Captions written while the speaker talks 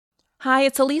Hi,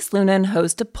 it's Elise Lunan,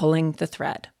 host of Pulling the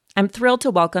Thread. I'm thrilled to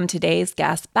welcome today's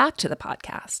guest back to the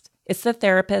podcast. It's the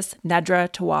therapist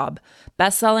Nedra Tawwab,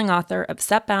 best-selling author of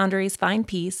Set Boundaries, Find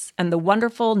Peace, and the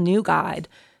wonderful new guide,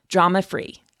 Drama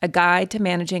Free, a guide to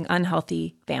managing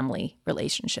unhealthy family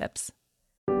relationships.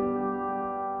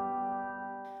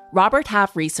 Robert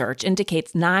Half research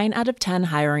indicates 9 out of 10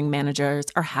 hiring managers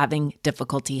are having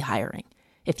difficulty hiring.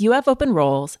 If you have open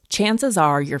roles, chances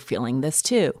are you're feeling this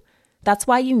too. That's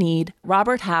why you need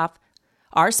Robert Half.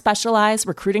 Our specialized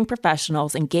recruiting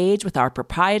professionals engage with our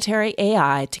proprietary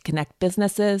AI to connect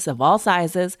businesses of all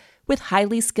sizes with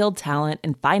highly skilled talent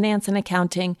in finance and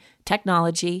accounting,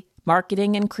 technology,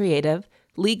 marketing and creative,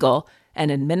 legal, and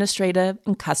administrative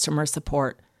and customer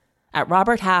support. At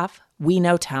Robert Half, we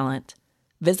know talent.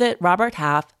 Visit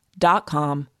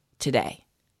roberthalf.com today.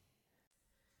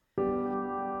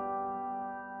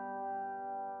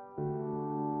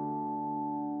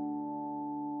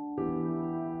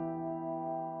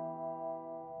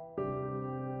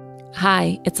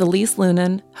 Hi, it's Elise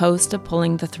Lunan, host of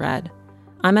Pulling the Thread.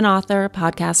 I'm an author,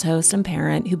 podcast host, and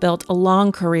parent who built a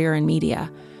long career in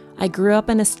media. I grew up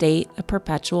in a state of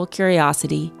perpetual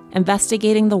curiosity,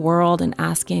 investigating the world and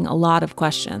asking a lot of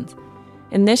questions.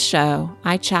 In this show,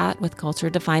 I chat with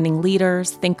culture-defining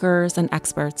leaders, thinkers, and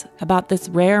experts about this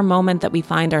rare moment that we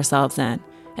find ourselves in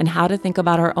and how to think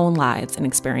about our own lives and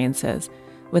experiences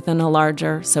within a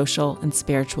larger social and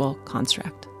spiritual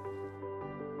construct.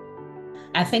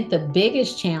 I think the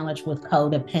biggest challenge with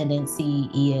codependency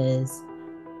is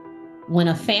when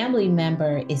a family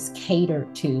member is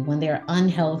catered to, when their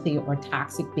unhealthy or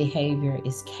toxic behavior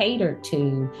is catered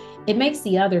to, it makes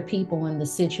the other people in the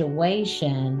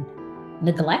situation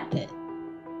neglected.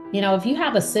 If you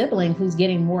have a sibling who's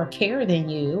getting more care than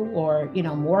you or,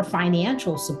 more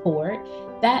financial support,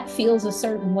 that feels a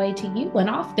certain way to you. And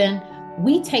often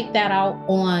we take that out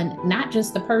on not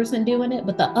just the person doing it,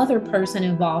 but the other person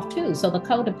involved too. So the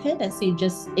codependency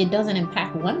it doesn't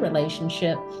impact one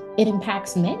relationship, it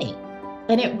impacts many.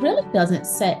 And it really doesn't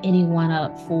set anyone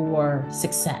up for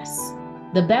success.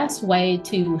 The best way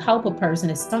to help a person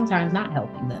is sometimes not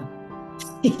helping them.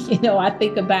 I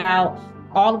think about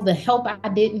all of the help I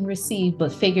didn't receive,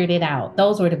 but figured it out.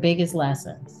 Those were the biggest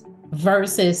lessons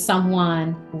versus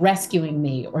someone rescuing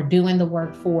me or doing the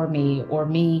work for me or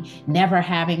me never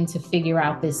having to figure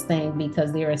out this thing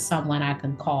because there is someone I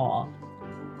can call.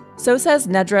 So says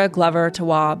Nedra Glover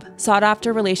Tawwab,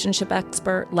 sought-after relationship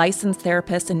expert, licensed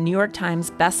therapist, and New York Times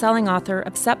bestselling author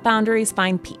of Set Boundaries,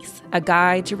 Find Peace, a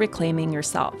guide to reclaiming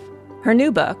yourself. Her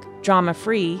new book, Drama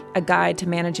Free, a guide to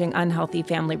managing unhealthy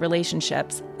family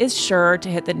relationships, is sure to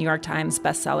hit the New York Times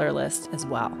bestseller list as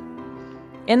well.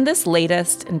 In this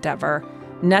latest endeavor,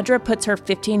 Nedra puts her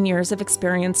 15 years of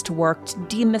experience to work to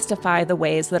demystify the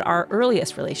ways that our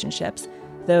earliest relationships,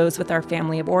 those with our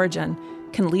family of origin,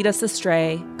 can lead us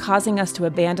astray, causing us to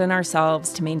abandon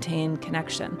ourselves to maintain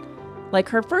connection. Like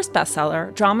her first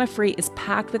bestseller, Drama Free is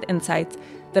packed with insights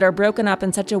that are broken up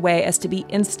in such a way as to be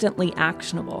instantly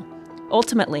actionable.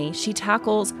 Ultimately, she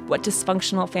tackles what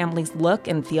dysfunctional families look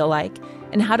and feel like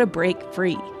and how to break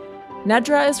free.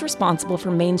 Nedra is responsible for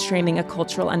mainstreaming a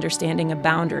cultural understanding of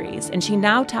boundaries, and she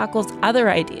now tackles other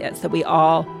ideas that we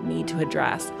all need to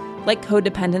address, like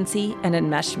codependency and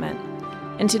enmeshment.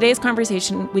 In today's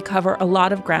conversation, we cover a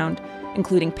lot of ground,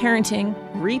 including parenting,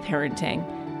 reparenting,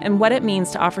 and what it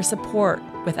means to offer support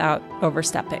without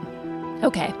overstepping.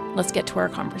 Okay, let's get to our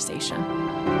conversation.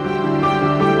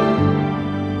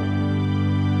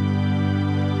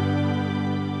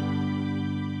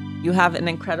 You have an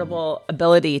incredible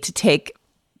ability to take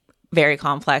very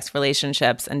complex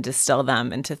relationships and distill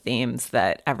them into themes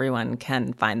that everyone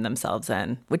can find themselves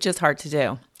in, which is hard to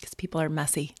do because people are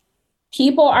messy.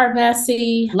 People are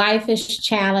messy. Life is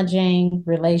challenging.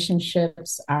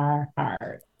 Relationships are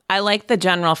hard. I like the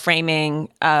general framing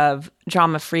of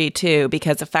Drama Free too,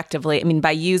 because effectively,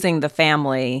 by using the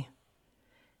family,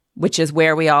 which is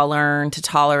where we all learn to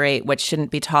tolerate what shouldn't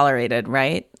be tolerated,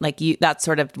 right? That's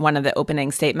sort of one of the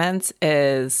opening statements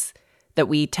is that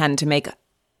we tend to make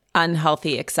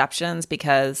unhealthy exceptions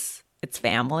because it's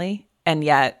family. And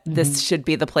yet this should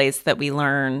be the place that we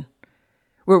learn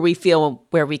where we feel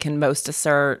where we can most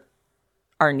assert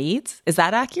our needs. Is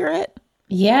that accurate?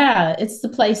 Yeah, it's the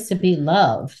place to be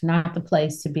loved, not the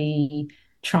place to be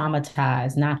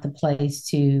traumatized, not the place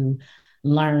to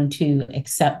learn to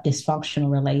accept dysfunctional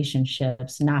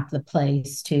relationships, not the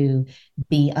place to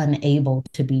be unable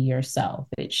to be yourself.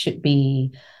 It should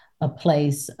be a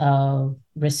place of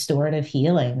restorative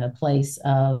healing, a place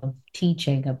of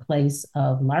teaching, a place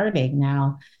of learning.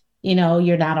 Now,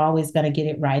 you're not always going to get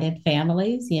it right in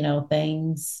families.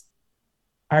 Things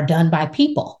are done by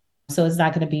people. So it's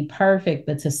not going to be perfect,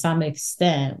 but to some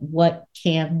extent, what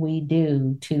can we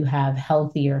do to have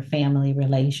healthier family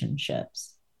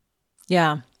relationships?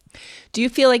 Yeah. Do you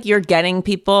feel like you're getting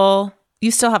people?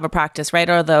 You still have a practice, right?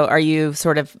 Although, are you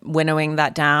sort of winnowing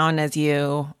that down as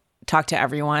you talk to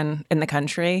everyone in the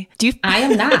country? I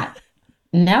am not.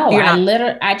 No, You're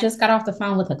not. I just got off the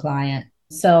phone with a client.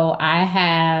 So I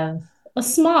have a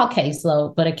small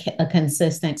caseload, but a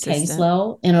consistent Consistent.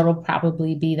 caseload. And it'll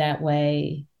probably be that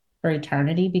way for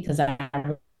eternity because I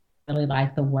really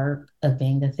like the work of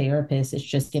being a therapist. It's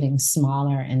just getting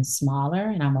smaller and smaller,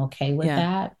 and I'm okay with Yeah.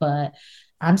 that. But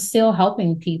I'm still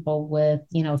helping people with,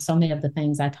 so many of the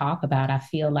things I talk about. I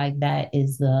feel like that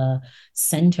is the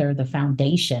center, the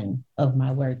foundation of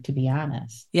my work, to be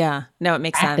honest. Yeah. No, it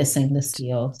makes sense. Practicing the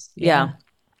skills. Yeah.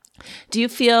 Yeah. Do you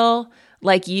feel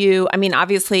like I mean,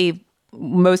 obviously,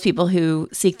 most people who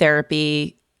seek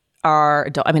therapy are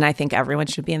adult. I mean, I think everyone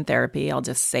should be in therapy. I'll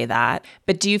just say that.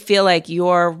 But do you feel like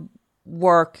your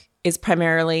work is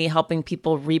primarily helping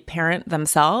people reparent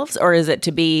themselves, or is it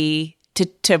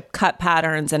to cut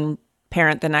patterns and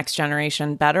parent the next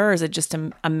generation better, or is it just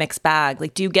a mixed bag?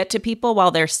 Like, do you get to people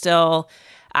while they're still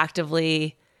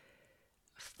actively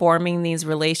forming these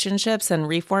relationships and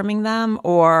reforming them,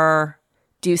 or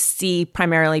do you see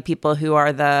primarily people who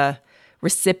are the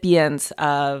recipients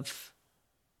of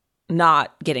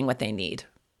not getting what they need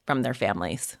from their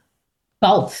families?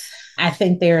 Both. I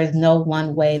think there is no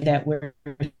one way that we're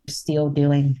still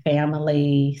doing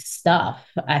family stuff.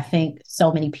 I think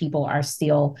so many people are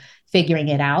still figuring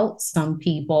it out. Some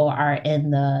people are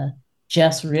in the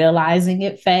just realizing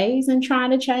it phase and trying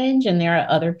to change. And there are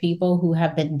other people who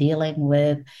have been dealing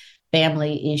with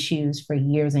family issues for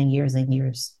years and years and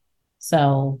years.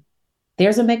 So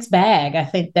there's a mixed bag. I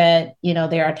think that,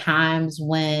 there are times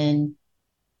when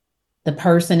the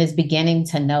person is beginning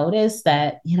to notice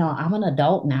that, I'm an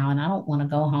adult now and I don't want to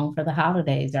go home for the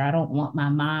holidays, or I don't want my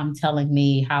mom telling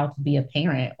me how to be a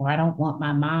parent, or I don't want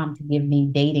my mom to give me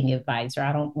dating advice, or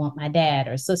I don't want my dad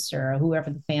or sister or whoever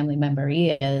the family member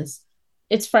is.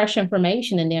 It's fresh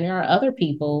information. And then there are other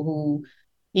people who,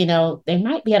 they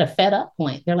might be at a fed up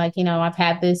point. They're like, I've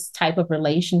had this type of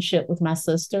relationship with my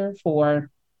sister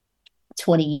for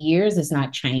 20 years. Is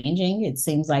not changing. It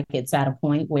seems like it's at a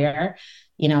point where,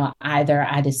 either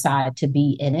I decide to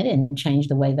be in it and change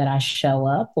the way that I show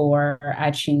up, or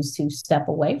I choose to step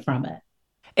away from it.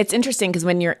 It's interesting because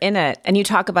when you're in it, and you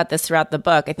talk about this throughout the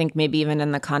book, I think maybe even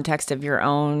in the context of your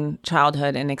own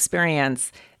childhood and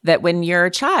experience, that when you're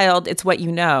a child, it's what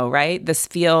you know, right? This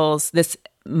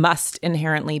must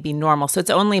inherently be normal. So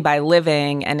it's only by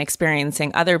living and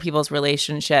experiencing other people's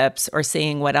relationships or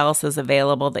seeing what else is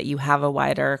available that you have a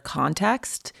wider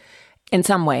context in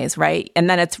some ways, right? And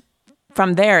then it's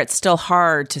from there, it's still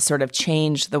hard to sort of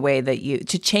change the way that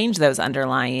to change those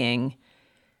underlying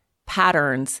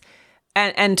patterns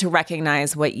and to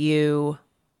recognize what you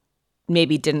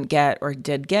maybe didn't get or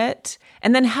did get.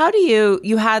 And then how do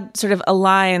you had sort of a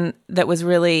line that was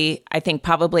really, I think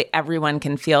probably everyone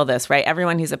can feel this, right?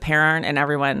 Everyone who's a parent and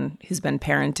everyone who's been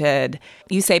parented.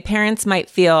 You say parents might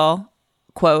feel,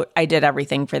 quote, I did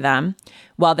everything for them,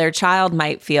 while their child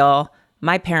might feel,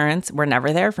 my parents were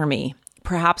never there for me.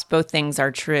 Perhaps both things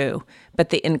are true, but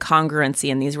the incongruency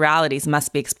in these realities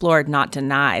must be explored, not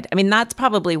denied. I mean, that's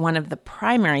probably one of the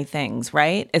primary things,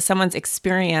 right? Is someone's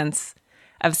experience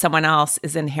of someone else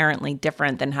is inherently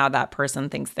different than how that person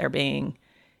thinks they're being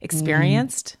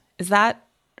experienced. Is that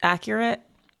accurate?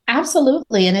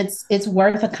 Absolutely. And it's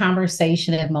worth a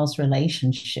conversation in most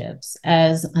relationships.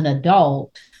 As an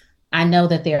adult, I know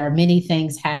that there are many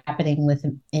things happening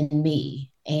within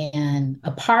me. And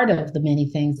a part of the many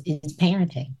things is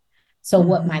parenting. So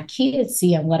what my kids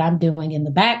see and what I'm doing in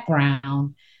the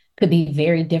background could be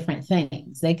very different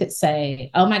things. They could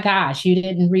say, oh my gosh, you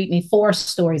didn't read me 4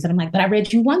 stories. And I'm like, but I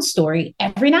read you 1 story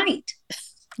every night.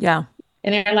 Yeah.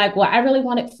 And they're like, well, I really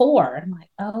wanted 4. I'm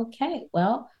like, okay,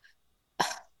 well,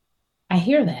 I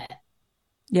hear that.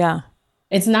 Yeah.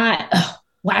 It's not, oh,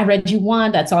 well, I read you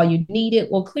 1. That's all you needed.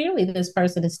 Well, clearly this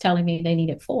person is telling me they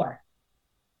needed 4.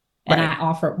 And Right. I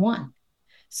offered 1.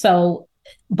 So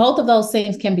both of those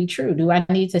things can be true. Do I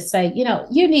need to say,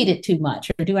 you needed too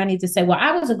much? Or do I need to say, well,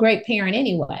 I was a great parent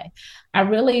anyway? I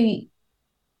really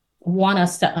want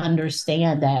us to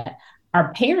understand that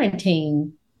our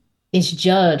parenting is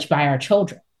judged by our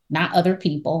children, not other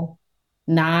people,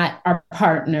 not our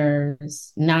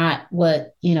partners, not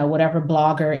whatever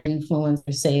blogger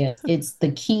influencer says. It's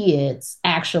the kids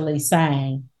actually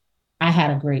saying, I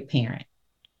had a great parent.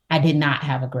 I did not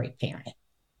have a great parent.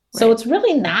 So Right. it's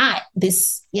really not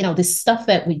this, this stuff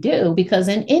that we do, because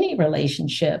in any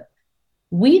relationship,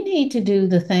 We need to do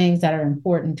the things that are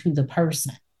important to the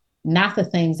person, not the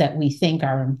things that we think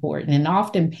are important. And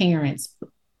often parents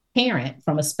parent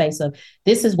from a space of,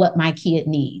 this is what my kid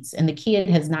needs. And the kid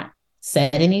has not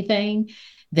said anything.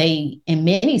 They, in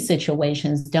many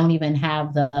situations, don't even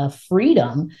have the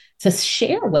freedom to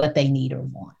share what they need or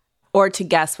want. Or to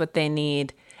guess what they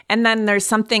need. And then there's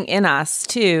something in us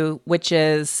too, which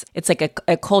is it's like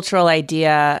a cultural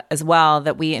idea as well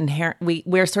that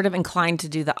we're sort of inclined to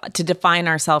to define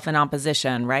ourselves in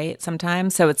opposition, right?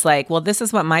 Sometimes. So it's like, well, this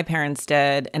is what my parents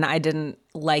did and I didn't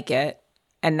like it.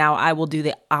 And now I will do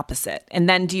the opposite. And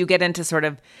then do you get into sort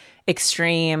of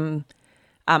extreme,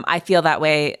 I feel that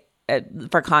way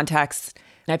for context.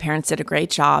 My parents did a great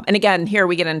job. And again, here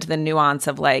we get into the nuance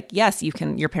of like, yes,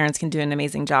 your parents can do an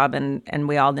amazing job and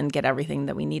we all didn't get everything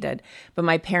that we needed. But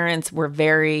my parents were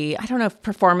very, I don't know if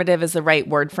performative is the right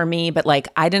word for me, but like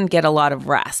I didn't get a lot of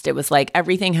rest. It was like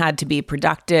everything had to be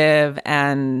productive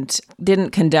and didn't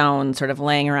condone sort of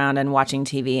laying around and watching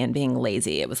TV and being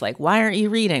lazy. It was like, why aren't you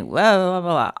reading? Blah, blah,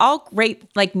 blah. All great,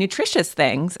 like nutritious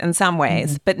things in some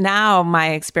ways. Mm-hmm. But now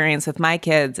my experience with my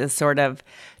kids is sort of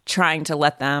trying to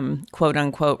let them, quote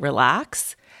unquote,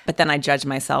 relax. But then I judge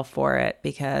myself for it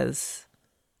because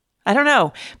I don't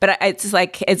know. But it's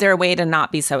like, is there a way to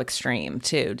not be so extreme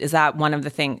too? Is that one of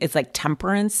the things? It's like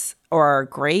temperance or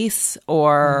grace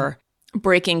or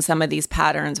breaking some of these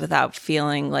patterns without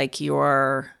feeling like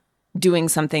you're doing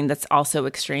something that's also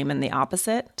extreme and the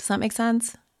opposite. Does that make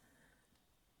sense?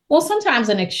 Well, sometimes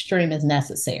an extreme is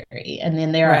necessary. And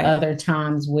then there are other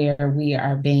times where we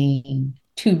are being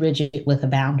too rigid with a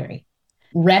boundary.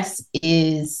 Rest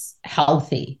is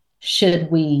healthy. Should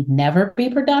we never be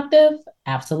productive?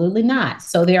 Absolutely not.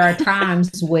 So there are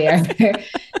times where,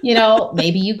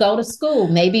 maybe you go to school,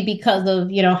 maybe because of,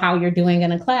 how you're doing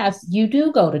in a class, you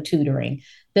do go to tutoring.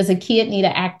 Does a kid need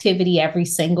an activity every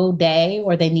single day,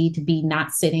 or they need to be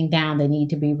not sitting down? They need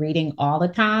to be reading all the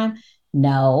time?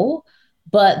 No,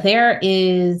 but there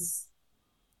is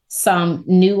some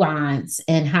nuance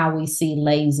in how we see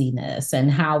laziness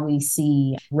and how we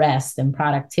see rest and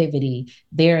productivity.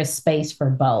 There is space for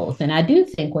both. And I do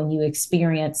think when you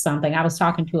experience something, I was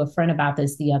talking to a friend about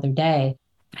this the other day,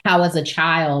 how as a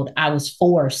child, I was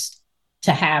forced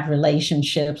to have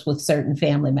relationships with certain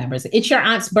family members. It's your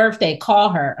aunt's birthday, call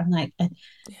her. I'm like,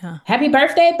 happy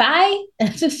birthday, bye.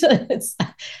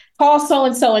 Call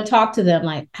so-and-so and talk to them.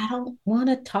 Like, I don't want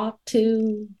to talk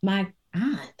to my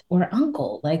aunt or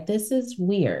uncle. Like, this is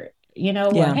weird,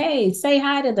 or hey, say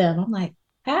hi to them. I'm like,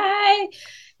 hi,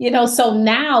 so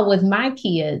now with my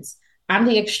kids, I'm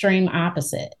the extreme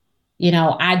opposite.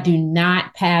 I do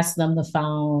not pass them the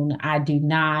phone. I do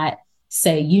not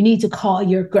say, you need to call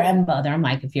your grandmother. I'm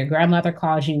like, if your grandmother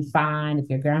calls you, fine. If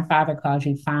your grandfather calls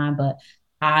you, fine. But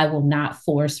I will not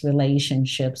force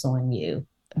relationships on you.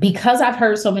 Because I've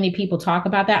heard so many people talk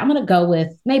about that, I'm going to go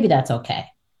with maybe that's okay.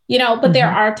 But there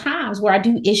are times where I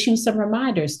do issue some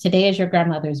reminders. Today is your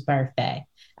grandmother's birthday.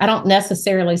 I don't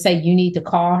necessarily say you need to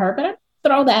call her, but I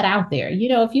throw that out there.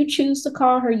 If you choose to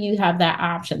call her, you have that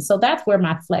option. So that's where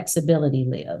my flexibility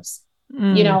lives.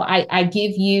 I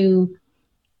give you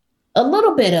a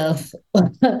little bit of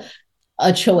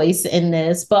a choice in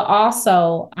this, but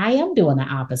also I am doing the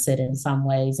opposite in some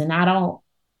ways. And I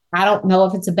don't know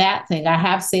if it's a bad thing. I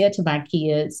have said to my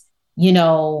kids,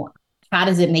 how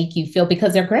does it make you feel?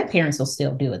 Because their grandparents will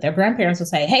still do it. Their grandparents will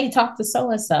say, hey, talk to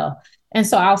so-and-so. And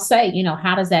so I'll say,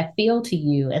 how does that feel to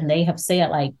you? And they have said,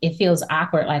 like, it feels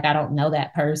awkward, like I don't know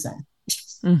that person.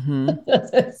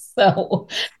 So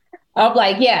I'm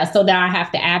like, yeah. So now I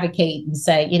have to advocate and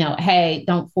say, hey,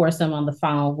 don't force them on the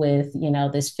phone with,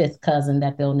 this fifth cousin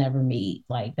that they'll never meet.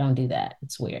 Like, don't do that.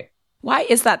 It's weird. Why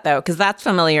is that, though? Because that's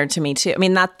familiar to me, too. I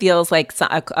mean, that feels like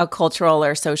a cultural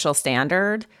or social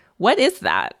standard. What is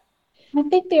that? I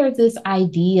think there's this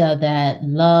idea that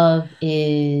love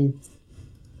is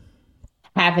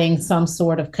having some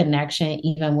sort of connection,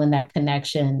 even when that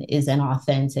connection isn't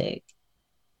authentic.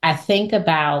 I think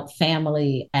about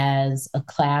family as a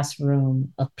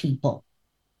classroom of people.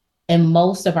 In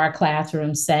most of our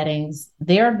classroom settings,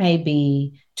 there may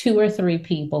be 2 or 3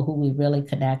 people who we really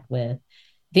connect with.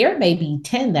 There may be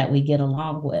 10 that we get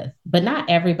along with, but not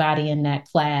everybody in that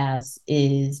class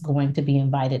is going to be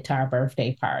invited to our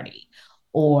birthday party,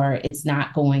 or it's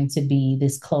not going to be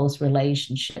this close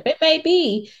relationship. It may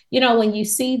be, when you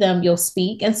see them, you'll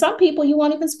speak, and some people you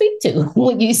won't even speak to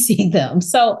when you see them.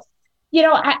 So,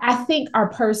 I think our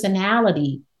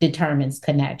personality determines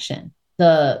connection.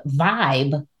 The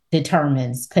vibe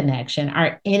determines connection.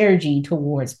 Our energy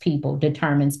towards people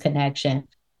determines connection.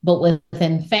 But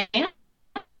within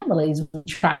families, we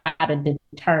try to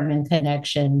determine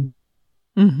connection.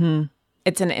 Mm-hmm.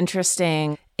 It's an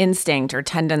interesting instinct or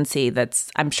tendency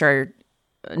that's, I'm sure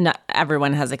not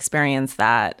everyone has experienced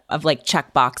that, of like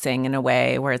check boxing in a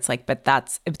way where it's like, but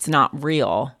it's not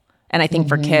real. And I think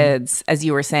for kids, as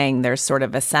you were saying, there's sort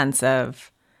of a sense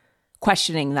of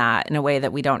questioning that in a way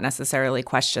that we don't necessarily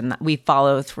question that. We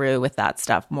follow through with that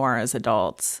stuff more as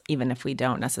adults, even if we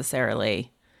don't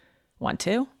necessarily want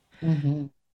to. Mm-hmm.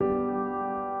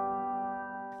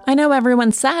 I know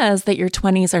everyone says that your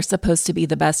 20s are supposed to be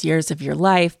the best years of your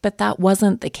life, but that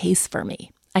wasn't the case for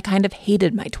me. I kind of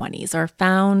hated my 20s or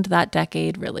found that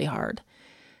decade really hard.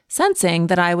 Sensing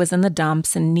that I was in the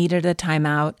dumps and needed a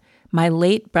timeout, my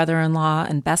late brother-in-law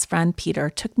and best friend Peter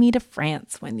took me to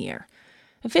France one year.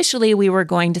 Officially, we were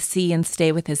going to see and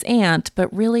stay with his aunt,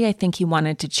 but really I think he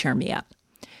wanted to cheer me up.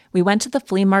 We went to the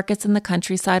flea markets in the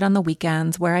countryside on the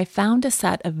weekends where I found a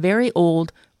set of very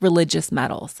old religious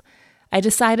medals. I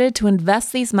decided to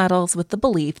invest these medals with the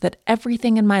belief that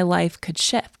everything in my life could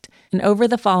shift, and over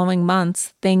the following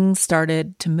months, things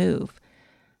started to move.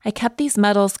 I kept these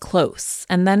medals close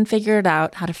and then figured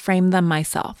out how to frame them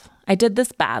myself. I did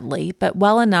this badly, but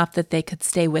well enough that they could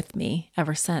stay with me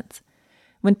ever since.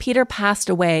 When Peter passed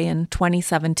away in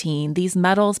 2017, these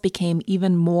medals became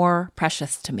even more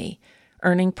precious to me,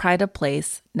 earning pride of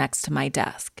place next to my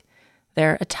desk.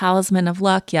 They're a talisman of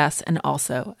luck, yes, and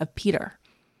also of Peter.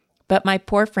 But my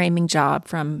poor framing job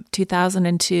from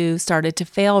 2002 started to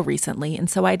fail recently, and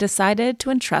so I decided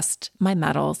to entrust my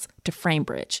medals to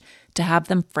FrameBridge to have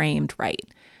them framed right.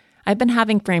 I've been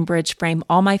having FrameBridge frame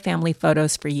all my family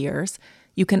photos for years.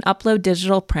 You can upload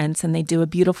digital prints, and they do a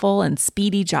beautiful and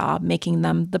speedy job, making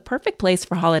them the perfect place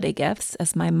for holiday gifts,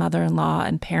 as my mother-in-law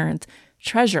and parents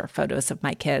treasure photos of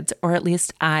my kids, or at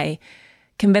least I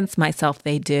convince myself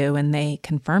they do, and they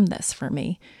confirm this for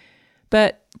me.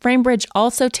 But FrameBridge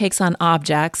also takes on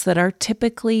objects that are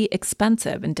typically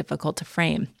expensive and difficult to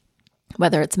frame.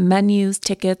 Whether it's menus,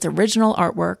 tickets, original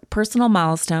artwork, personal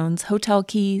milestones, hotel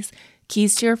keys,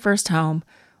 keys to your first home,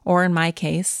 or in my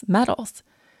case, medals.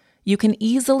 You can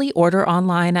easily order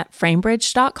online at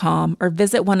framebridge.com or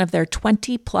visit one of their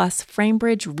 20-plus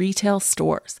FrameBridge retail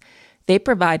stores. They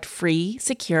provide free,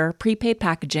 secure, prepaid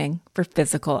packaging for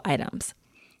physical items.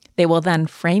 They will then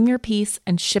frame your piece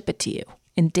and ship it to you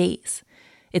in days.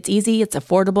 It's easy, it's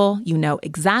affordable, you know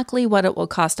exactly what it will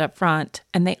cost up front,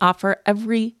 and they offer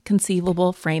every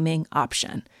conceivable framing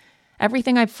option.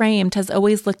 Everything I've framed has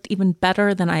always looked even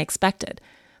better than I expected.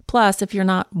 Plus, if you're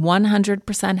not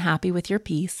 100% happy with your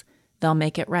piece, they'll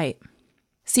make it right.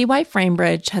 See why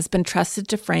FrameBridge has been trusted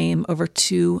to frame over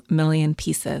 2 million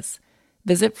pieces.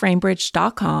 Visit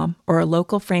framebridge.com or a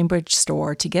local FrameBridge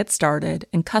store to get started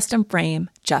and custom frame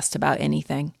just about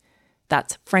anything.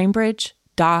 That's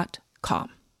framebridge.com.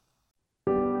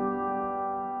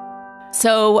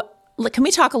 So can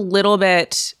we talk a little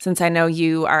bit, since I know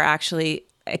you are actually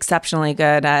exceptionally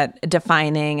good at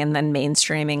defining and then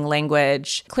mainstreaming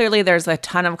language. Clearly, there's a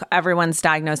ton of, everyone's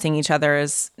diagnosing each other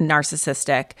as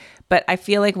narcissistic, but I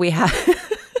feel like we have,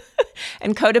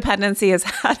 and codependency has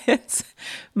had its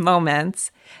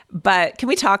moments. But can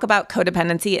we talk about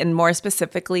codependency and more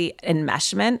specifically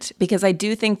enmeshment? Because I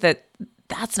do think that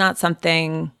that's not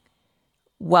something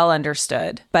well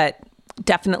understood, but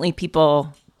definitely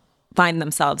people find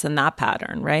themselves in that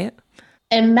pattern, right?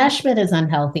 Enmeshment is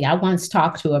unhealthy. I once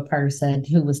talked to a person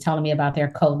who was telling me about their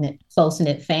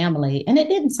close-knit family, and it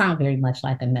didn't sound very much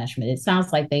like enmeshment. It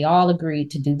sounds like they all agreed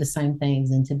to do the same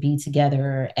things and to be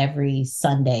together every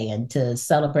Sunday and to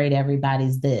celebrate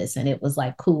everybody's this, and it was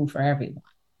like cool for everyone.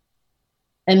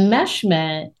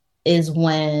 Enmeshment is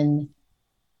when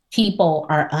people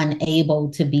are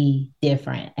unable to be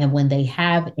different, and when they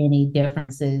have any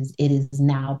differences, it is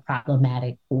now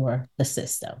problematic for the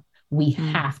system. We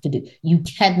have to do, you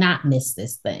cannot miss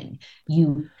this thing.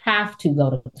 You have to go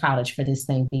to college for this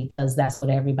thing because that's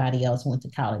what everybody else went to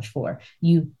college for.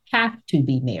 You have to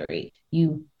be married.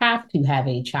 You have to have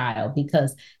a child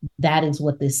because that is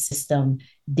what this system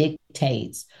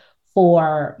dictates.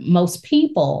 For most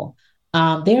people,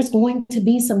 there's going to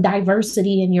be some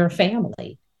diversity in your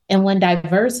family. And when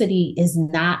diversity is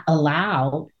not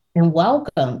allowed and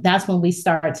welcome, that's when we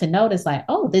start to notice like,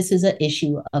 oh, this is an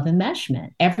issue of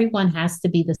enmeshment. Everyone has to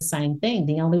be the same thing.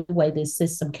 The only way this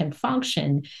system can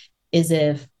function is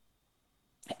if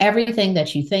everything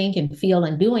that you think and feel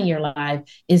and do in your life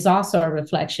is also a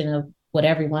reflection of what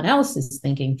everyone else is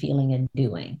thinking, feeling, and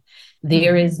doing.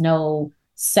 There is no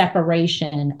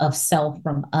separation of self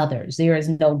from others. There is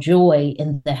no joy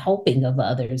in the helping of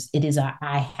others. It is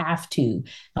I have to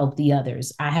help the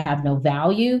others. I have no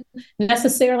value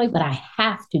necessarily, but I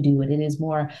have to do it. It is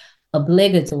more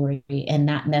obligatory and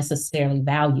not necessarily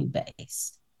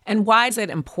value-based. And why is it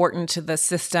important to the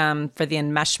system for the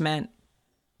enmeshment?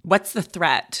 What's the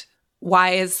threat?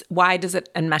 Why does it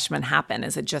enmeshment happen?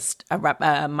 Is it just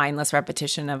a mindless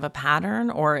repetition of a pattern,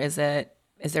 or is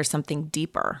there something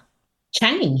deeper?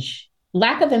 Change.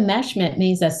 Lack of enmeshment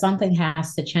means that something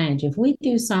has to change. If we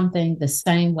do something the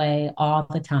same way all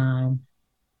the time,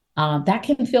 that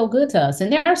can feel good to us.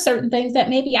 And there are certain things that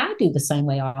maybe I do the same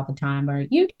way all the time, or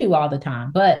you do all the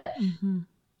time. But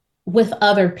with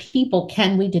other people,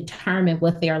 can we determine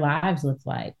what their lives look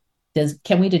like?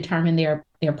 Can we determine their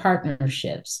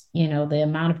partnerships, the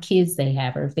amount of kids they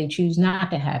have, or if they choose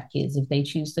not to have kids, if they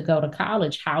choose to go to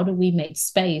college, how do we make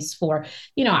space for,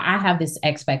 I have this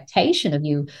expectation of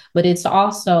you, but it's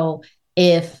also,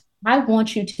 if I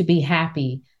want you to be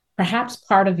happy, perhaps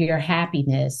part of your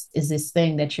happiness is this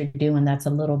thing that you're doing that's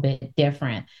a little bit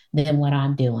different than what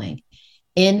I'm doing.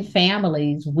 In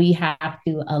families, we have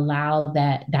to allow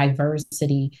that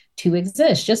diversity to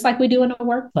exist, just like we do in a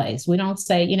workplace. We don't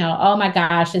say, oh my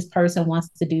gosh, this person wants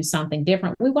to do something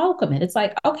different. We welcome it. It's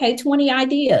like, okay, 20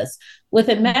 ideas. With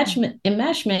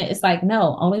enmeshment, it's like,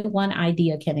 no, only one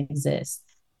idea can exist.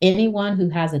 Anyone who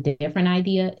has a different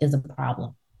idea is a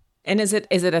problem. And is it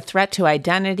a threat to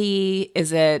identity?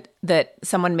 Is it that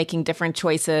someone making different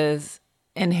choices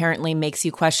inherently makes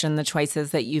you question the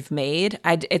choices that you've made?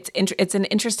 It's an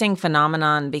interesting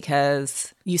phenomenon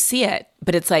because you see it,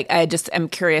 but it's like I just am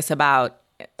curious about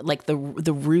like the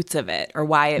roots of it, or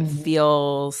why it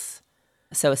feels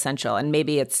so essential. And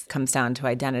maybe it comes down to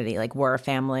identity. Like, we're a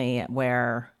family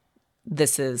where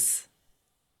this is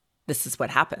what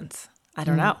happens. I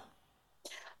don't know.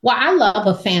 Well, I love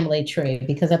a family tree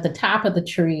because at the top of the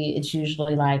tree, it's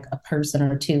usually like a person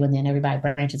or two, and then everybody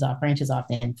branches off,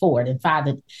 then 4 and 5.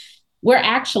 And we're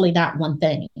actually not one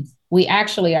thing. We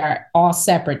actually are all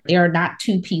separate. There are not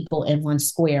two people in one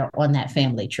square on that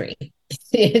family tree.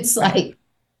 It's like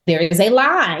there is a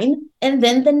line and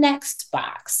then the next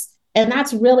box. And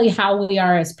that's really how we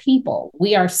are as people.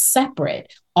 We are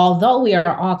separate. Although we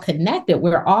are all connected,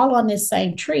 we're all on this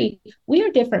same tree. We are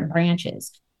different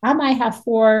branches. I might have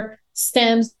 4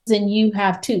 stems and you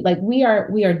have 2. Like we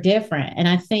are different. And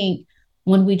I think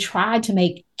when we try to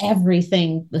make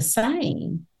everything the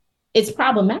same, it's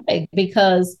problematic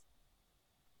because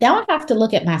now I have to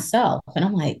look at myself and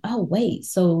I'm like, oh, wait,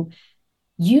 so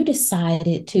you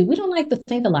decided to, we don't like to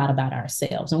think a lot about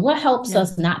ourselves. And what helps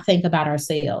us not think about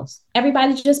ourselves?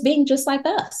 Everybody's just being just like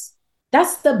us.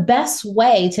 That's the best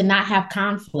way to not have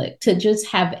conflict, to just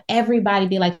have everybody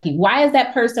be like you. Why is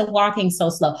that person walking so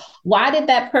slow? Why did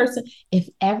that person? If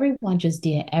everyone just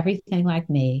did everything like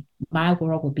me, my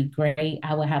world would be great.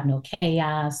 I would have no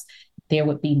chaos. There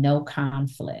would be no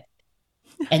conflict.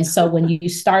 And so when you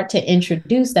start to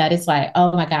introduce that, it's like,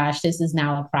 oh my gosh, this is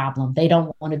now a problem. They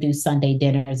don't want to do Sunday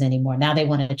dinners anymore. Now they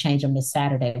want to change them to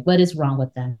Saturday. What is wrong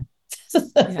with them?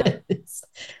 It's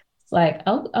like,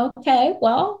 oh, okay,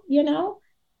 well,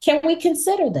 can we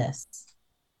consider this?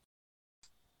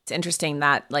 It's interesting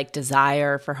that like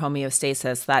desire for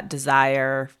homeostasis, that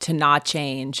desire to not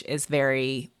change is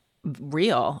very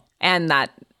real, and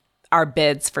that our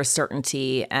bids for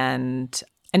certainty and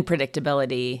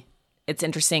predictability. It's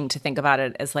interesting to think about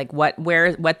it as like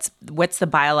what's the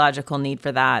biological need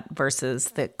for that versus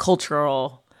the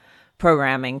cultural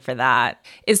programming for that.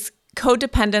 Is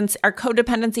codependency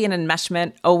and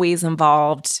enmeshment always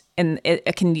involved in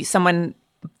it? Can someone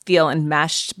feel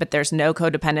enmeshed but there's no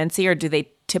codependency, or do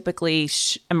they typically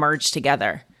emerge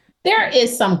together? There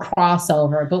is some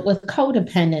crossover, but with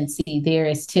codependency, there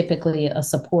is typically a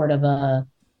support of a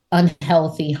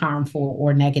unhealthy, harmful,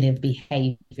 or negative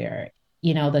behavior.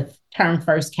 The term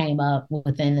first came up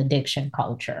within addiction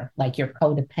culture, like you're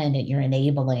codependent, you're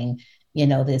enabling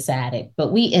this addict,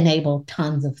 but we enable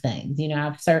tons of things.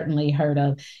 I've certainly heard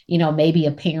of, maybe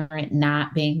a parent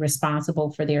not being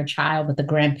responsible for their child, but the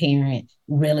grandparent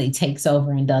really takes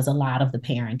over and does a lot of the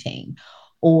parenting.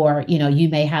 Or, you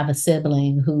may have a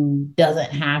sibling who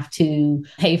doesn't have to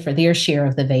pay for their share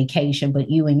of the vacation, but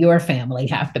you and your family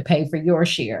have to pay for your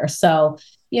share. So,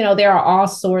 there are all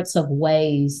sorts of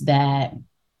ways that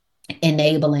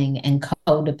enabling and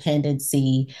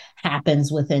codependency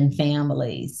happens within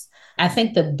families. I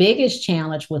think the biggest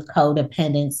challenge with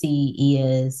codependency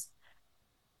is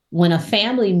when a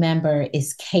family member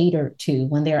is catered to,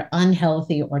 when their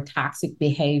unhealthy or toxic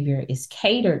behavior is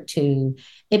catered to,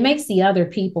 it makes the other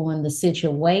people in the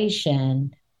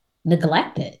situation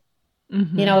neglected.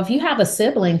 Mm-hmm. If you have a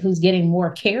sibling who's getting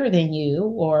more care than you,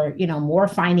 or, more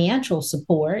financial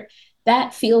support,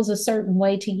 that feels a certain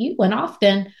way to you. And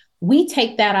often we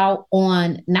take that out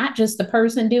on not just the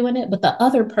person doing it, but the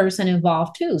other person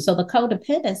involved too. So the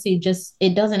codependency just,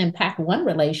 it doesn't impact one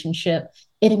relationship,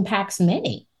 it impacts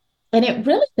many. And it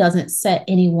really doesn't set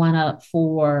anyone up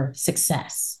for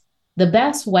success. The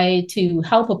best way to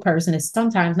help a person is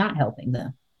sometimes not helping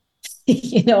them.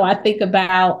 I think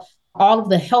about all of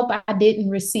the help I didn't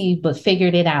receive, but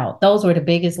figured it out. Those were the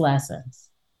biggest lessons.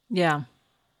 Yeah.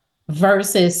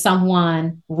 Versus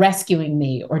someone rescuing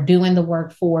me or doing the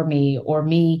work for me, or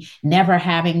me never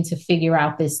having to figure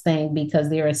out this thing because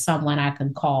there is someone I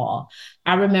can call.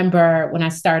 I remember when I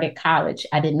started college,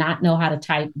 I did not know how to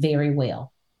type very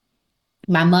well.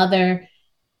 My mother,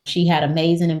 she had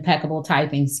amazing, impeccable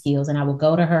typing skills. And I would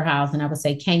go to her house and I would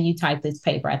say, can you type this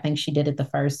paper? I think she did it the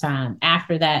first time.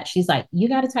 After that, she's like, you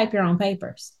got to type your own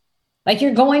papers. Like,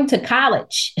 you're going to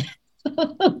college.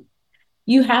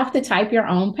 You have to type your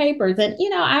own papers. And,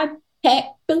 I peck,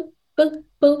 boop, boop,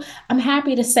 boop. I'm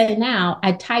happy to say now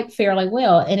I type fairly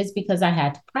well. And it's because I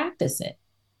had to practice it.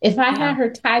 If I had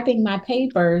her typing my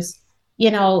papers,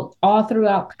 all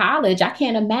throughout college, I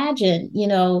can't imagine,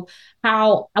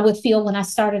 how I would feel when I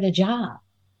started a job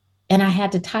and I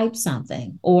had to type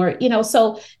something, or,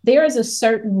 so there is a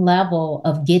certain level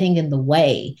of getting in the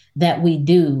way that we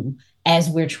do as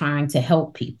we're trying to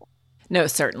help people. No,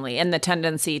 certainly. And the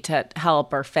tendency to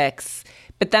help or fix.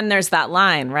 But then there's that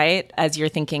line, right? As you're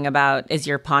thinking about, as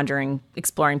you're pondering,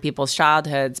 exploring people's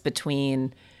childhoods,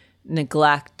 between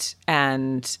neglect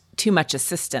and too much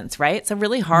assistance, right? So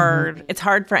really hard. It's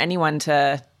hard for anyone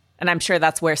to, and I'm sure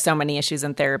that's where so many issues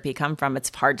in therapy come from.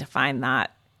 It's hard to find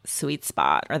that sweet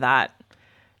spot or that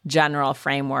general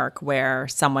framework where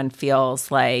someone feels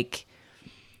like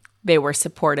they were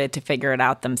supported to figure it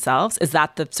out themselves. Is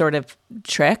that the sort of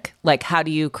trick? Like, how do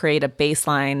you create a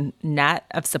baseline net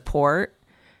of support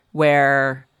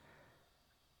where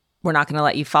we're not going to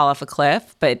let you fall off a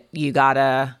cliff, but you got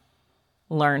to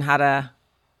learn how to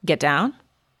get down?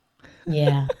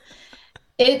 Yeah.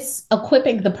 It's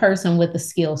equipping the person with the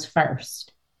skills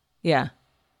first. Yeah.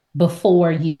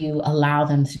 Before you allow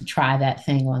them to try that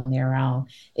thing on their own.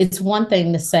 It's one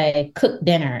thing to say, cook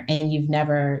dinner, and you've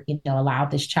never,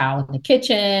 allowed this child in the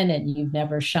kitchen and you've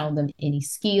never shown them any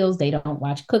skills. They don't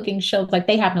watch cooking shows, like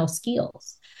they have no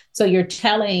skills. So you're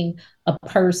telling a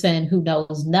person who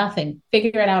knows nothing,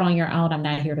 figure it out on your own. I'm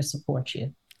not here to support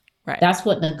you. Right. That's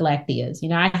what neglect is.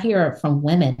 I hear it from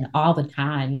women all the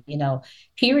time.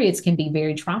 Periods can be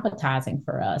very traumatizing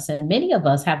for us. And many of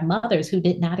us have mothers who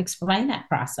did not explain that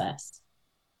process.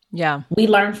 Yeah. We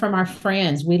learn from our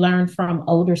friends. We learn from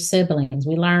older siblings.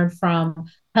 We learn from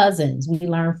cousins. We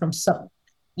learn from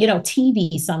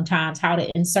TV sometimes, how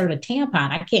to insert a tampon.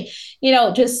 I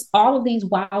can't, just all of these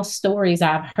wild stories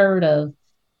I've heard of.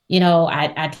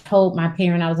 I told my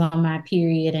parent I was on my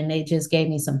period and they just gave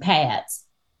me some pads.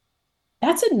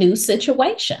 That's a new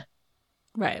situation.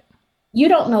 Right. You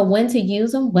don't know when to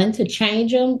use them, when to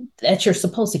change them, that you're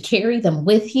supposed to carry them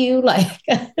with you. Like,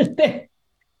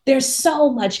 there's so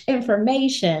much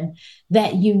information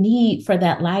that you need for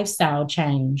that lifestyle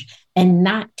change, and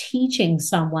not teaching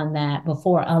someone that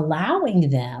before allowing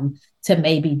them to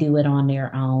maybe do it on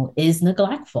their own is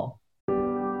neglectful.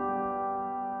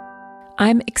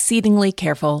 I'm exceedingly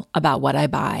careful about what I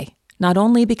buy. Not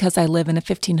only because I live in a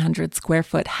 1,500 square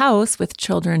foot house with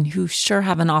children who sure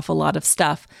have an awful lot of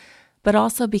stuff, but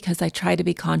also because I try to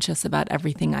be conscious about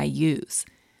everything I use.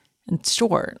 And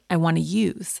sure, I want to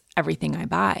use everything I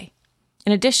buy.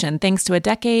 In addition, thanks to a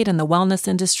decade in the wellness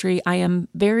industry, I am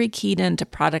very keyed into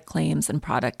product claims and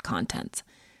product content.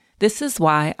 This is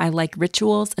why I like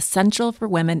Ritual's Essential for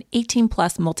Women 18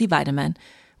 Plus multivitamin,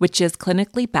 which is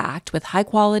clinically backed with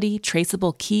high-quality,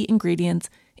 traceable key ingredients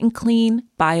in clean,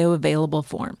 bioavailable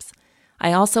forms.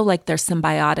 I also like their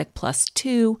Symbiotic Plus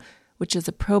 2, which is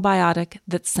a probiotic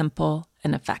that's simple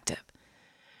and effective.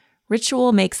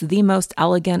 Ritual makes the most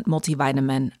elegant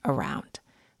multivitamin around.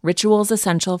 Ritual's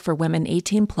Essential for Women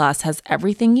 18 Plus has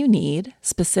everything you need,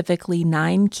 specifically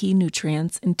 9 key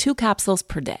nutrients in 2 capsules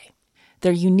per day.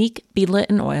 Their unique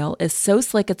beadlet oil is so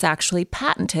slick it's actually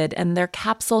patented, and their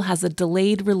capsule has a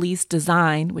delayed release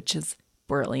design, which is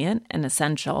brilliant and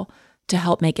essential, to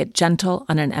help make it gentle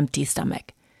on an empty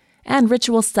stomach. And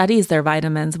Ritual studies their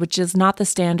vitamins, which is not the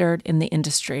standard in the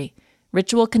industry.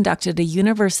 Ritual conducted a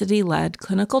university-led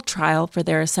clinical trial for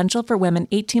their Essential for Women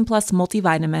 18 Plus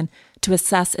multivitamin to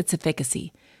assess its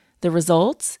efficacy. The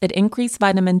results? It increased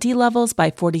vitamin D levels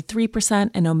by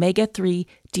 43% and omega-3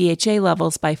 DHA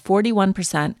levels by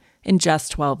 41% in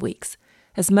just 12 weeks.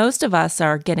 As most of us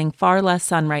are getting far less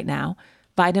sun right now,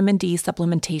 vitamin D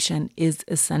supplementation is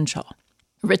essential.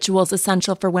 Rituals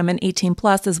Essential for Women 18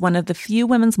 Plus is one of the few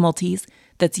women's multis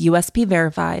that's USP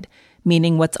verified,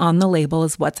 meaning what's on the label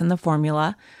is what's in the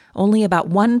formula. Only about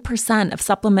 1% of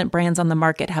supplement brands on the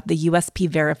market have the USP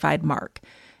verified mark.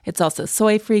 It's also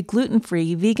soy-free,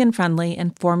 gluten-free, vegan-friendly,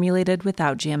 and formulated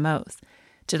without GMOs.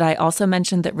 Did I also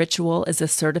mention that Ritual is a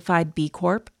certified B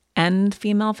Corp and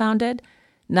female-founded?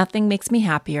 Nothing makes me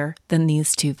happier than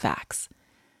these two facts.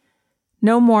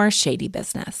 No more shady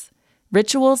business.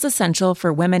 Rituals Essential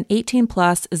for Women 18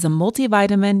 Plus is a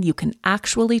multivitamin you can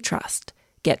actually trust.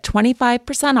 Get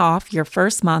 25% off your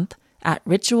first month at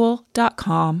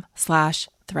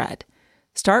ritual.com/thread.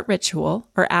 Start Ritual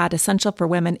or add Essential for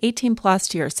Women 18 Plus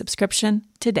to your subscription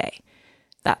today.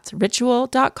 That's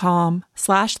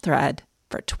ritual.com/thread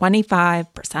for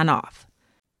 25% off.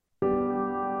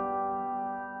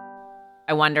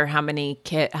 I wonder how many,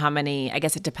 I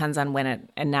guess it depends on when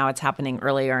and now it's happening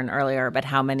earlier and earlier, but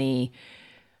how many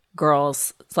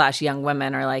girls/young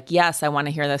women are like, yes, I want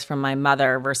to hear this from my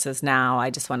mother versus now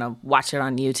I just want to watch it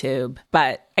on YouTube.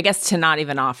 But I guess to not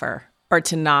even offer or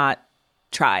to not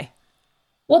try.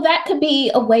 Well, that could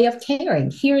be a way of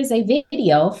caring. Here is a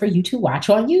video for you to watch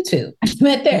on YouTube.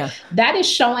 That is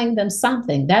showing them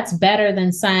something. That's better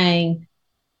than saying,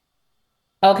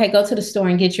 okay, go to the store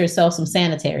and get yourself some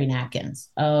sanitary napkins.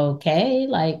 Okay,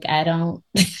 like I don't,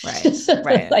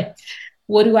 right. Like,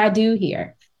 what do I do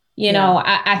here? You know,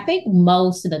 I think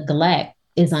most neglect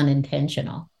is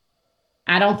unintentional.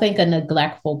 I don't think a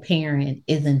neglectful parent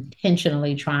is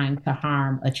intentionally trying to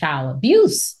harm a child.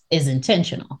 Abuse is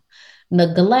intentional.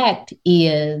 Neglect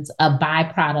is a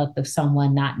byproduct of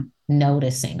someone not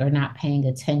noticing or not paying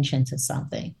attention to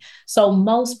something. So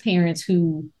most parents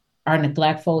who are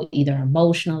neglectful, either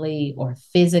emotionally or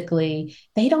physically,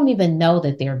 they don't even know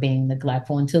that they're being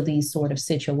neglectful until these sort of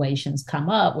situations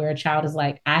come up where a child is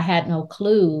like, I had no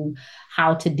clue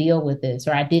how to deal with this,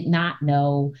 or I did not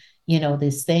know,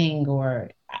 this thing, or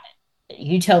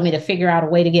you told me to figure out a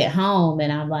way to get home.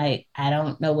 And I'm like, I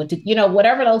don't know what to,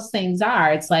 whatever those things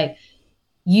are. It's like,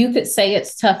 you could say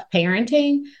it's tough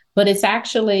parenting, but it's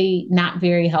actually not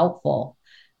very helpful.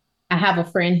 I have a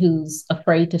friend who's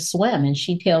afraid to swim, and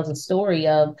she tells a story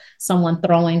of someone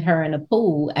throwing her in a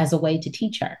pool as a way to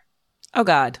teach her. Oh,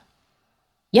 God.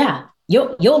 Yeah,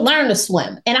 you'll learn to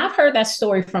swim. And I've heard that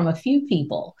story from a few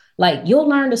people. Like, you'll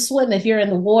learn to swim if you're in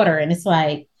the water. And it's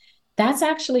like, that's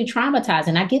actually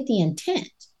traumatizing. I get the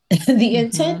intent. The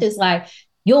intent is like,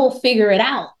 you'll figure it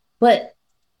out. But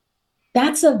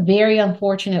that's a very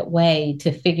unfortunate way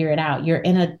to figure it out. You're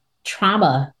in a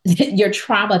trauma, you're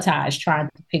traumatized trying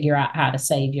to figure out how to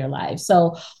save your life.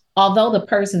 So although the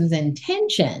person's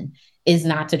intention is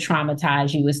not to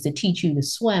traumatize you, is to teach you to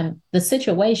swim, the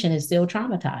situation is still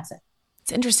traumatizing.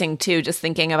 It's interesting too, just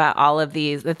thinking about all of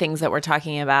the things that we're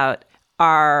talking about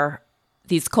are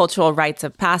these cultural rites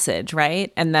of passage,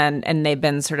 right? And they've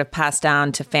been sort of passed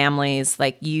down to families,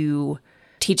 like you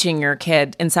teaching your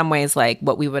kid in some ways like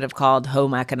what we would have called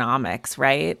home economics,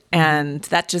 right? And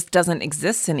that just doesn't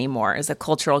exist anymore as a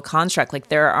cultural construct. Like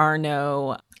there are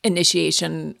no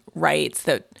initiation rites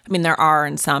there are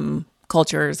in some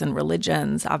cultures and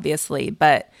religions, obviously,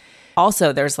 but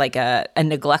also there's like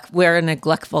we're a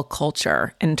neglectful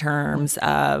culture in terms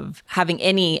of having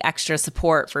any extra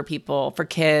support for people, for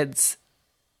kids,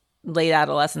 late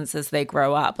adolescence as they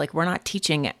grow up. Like we're not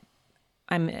teaching it.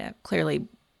 Clearly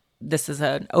this is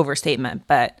an overstatement,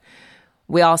 but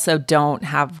we also don't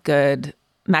have good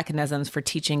mechanisms for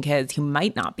teaching kids who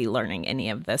might not be learning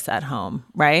any of this at home,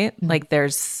 right? Like there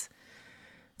is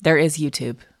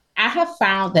YouTube. I have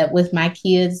found that with my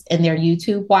kids and their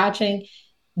YouTube watching,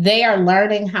 they are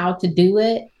learning how to do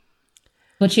it,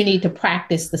 but you need to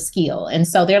practice the skill. And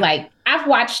so they're like, I've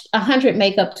watched 100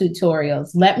 makeup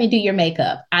tutorials. Let me do your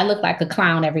makeup. I look like a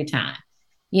clown every time.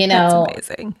 That's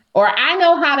amazing. Or I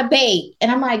know how to bake.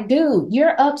 And I'm like, dude,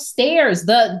 you're upstairs.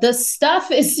 The stuff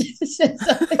is, it's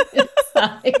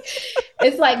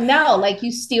like, no, like you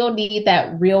still need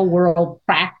that real world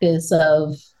practice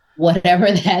of whatever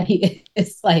that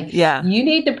is. Like, you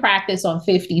need to practice on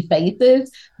 50 faces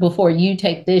before you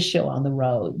take this show on the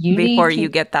road. You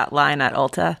get that line at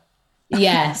Ulta.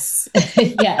 Yes.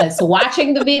 Yes.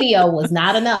 Watching the video was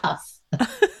not enough.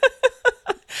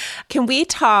 Can we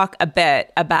talk a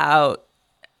bit about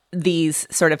these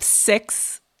sort of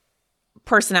 6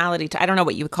 personality, I don't know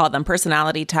what you would call them,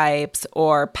 personality types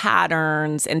or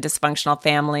patterns in dysfunctional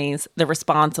families: the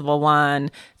responsible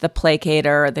one, the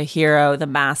placator, the hero, the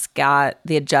mascot,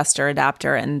 the adjuster,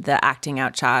 adapter, and the acting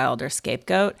out child or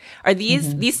scapegoat? Are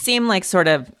these seem like sort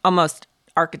of almost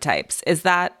archetypes? Is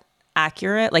that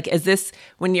accurate? Like, is this,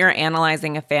 when you're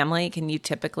analyzing a family, can you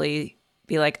typically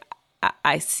be like,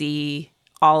 I see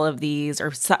all of these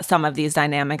or some of these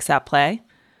dynamics at play?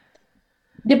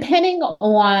 Depending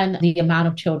on the amount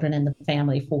of children in the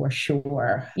family, for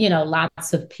sure.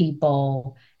 Lots of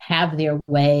people have their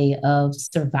way of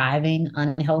surviving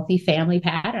unhealthy family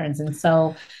patterns. And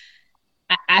so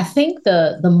I think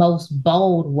the most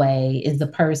bold way is the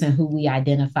person who we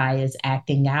identify as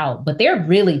acting out, but they're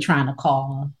really trying to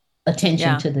call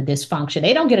attention to the dysfunction.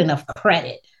 They don't get enough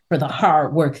credit for the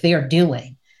hard work they're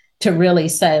doing to really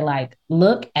say, like,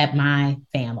 look at my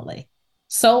family.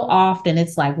 So often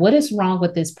it's like, what is wrong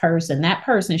with this person? That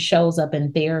person shows up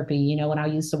in therapy, when I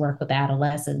used to work with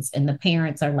adolescents, and the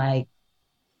parents are like,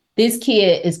 this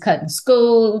kid is cutting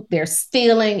school, they're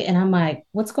stealing. And I'm like,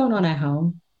 what's going on at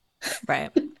home?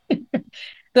 Right.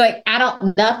 Like,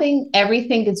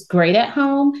 everything is great at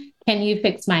home. Can you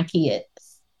fix my kids?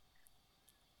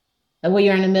 Well,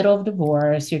 you're in the middle of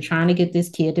divorce. You're trying to get this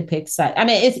kid to pick sides. I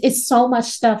mean, it's so much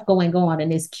stuff going on,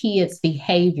 and this kid's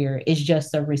behavior is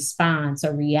just a response,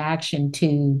 a reaction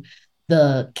to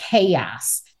the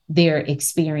chaos they're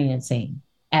experiencing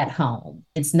at home.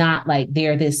 It's not like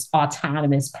they're this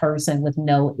autonomous person with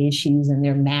no issues and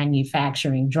they're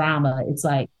manufacturing drama. It's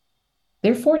like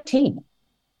they're 14.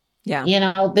 Yeah.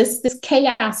 This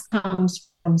chaos comes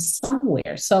from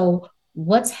somewhere. So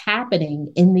what's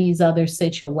happening in these other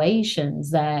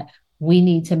situations that we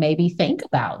need to maybe think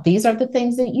about? These are the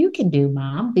things that you can do,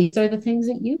 Mom. These are the things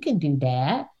that you can do,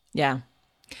 Dad. Yeah.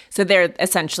 So they're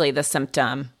essentially the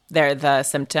symptom. They're the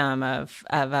symptom of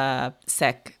a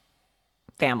sick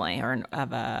family or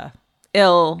of a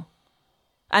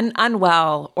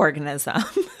unwell organism.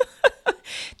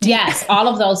 Yes, all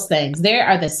of those things. They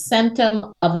are the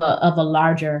symptom of a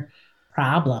larger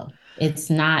problem. It's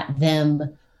not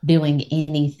them doing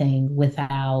anything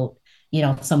without,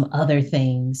 some other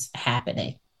things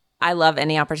happening. I love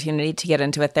any opportunity to get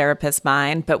into a therapist's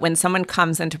mind, but when someone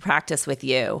comes into practice with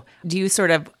you, do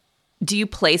you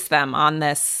place them on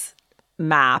this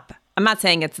map? I'm not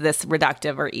saying it's this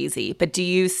reductive or easy, but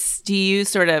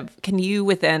can you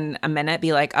within a minute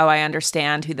be like, oh, I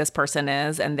understand who this person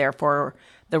is and therefore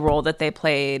the role that they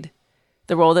played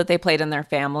in their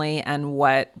family and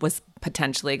what was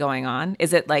potentially going on?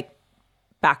 Is it like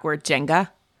backward Jenga?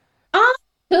 I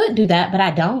could do that, but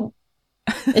I don't.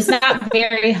 It's not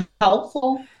very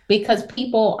helpful because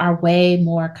people are way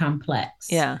more complex.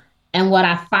 Yeah. And what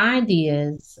I find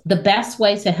is the best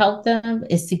way to help them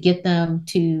is to get them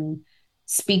to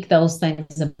speak those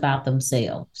things about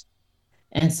themselves.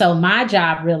 And so my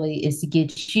job really is to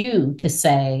get you to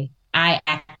say, I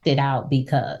acted out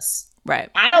because. Right.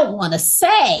 I don't want to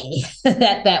say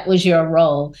that was your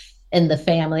role in the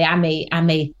family. I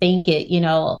may think it,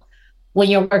 when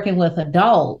you're working with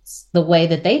adults, the way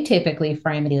that they typically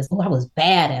frame it is, oh, I was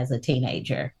bad as a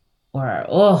teenager, or,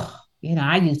 oh,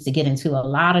 I used to get into a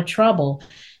lot of trouble.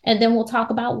 And then we'll talk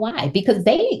about why, because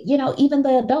they, even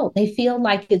the adult, they feel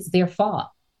like it's their fault.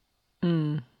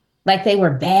 Mm. Like they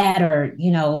were bad or,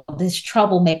 this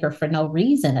troublemaker for no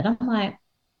reason. And I'm like,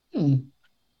 I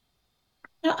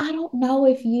don't know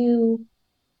if you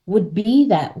would be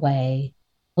that way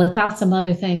without some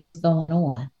other things going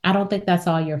on. I don't think that's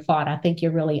all your fault. I think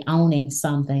you're really owning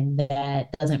something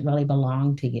that doesn't really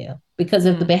belong to you. Because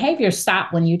if the behavior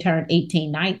stopped when you turn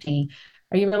 18, 19,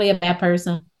 are you really a bad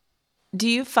person? Do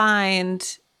you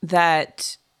find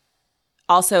that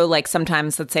also, like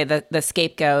sometimes, let's say the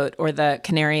scapegoat or the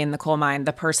canary in the coal mine,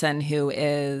 the person who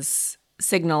is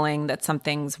signaling that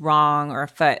something's wrong or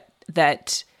afoot,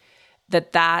 that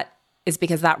is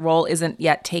because that role isn't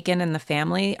yet taken in the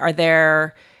family?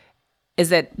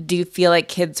 Do you feel like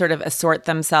kids sort of assort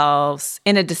themselves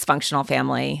in a dysfunctional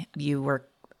family? You were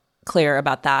clear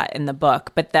about that in the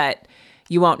book, but that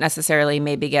you won't necessarily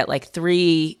maybe get like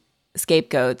 3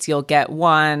 scapegoats. You'll get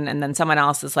one, and then someone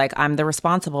else is like, I'm the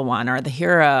responsible one or the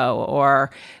hero,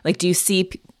 or like, do you see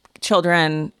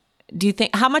children? Do you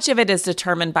think how much of it is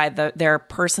determined by their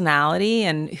personality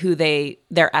and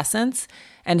their essence?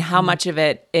 And how much of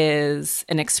it is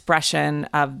an expression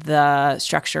of the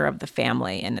structure of the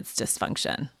family and its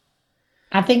dysfunction?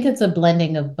 I think it's a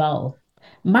blending of both.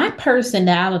 My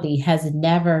personality has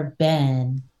never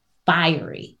been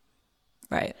fiery.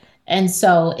 Right. And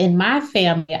so in my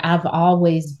family, I've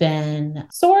always been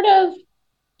sort of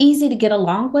easy to get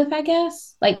along with, I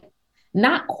guess. Like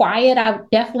not quiet. I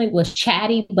definitely was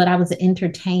chatty, but I was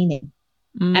entertaining.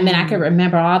 I mean, I could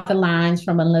remember all the lines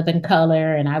from A Living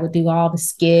Color, and I would do all the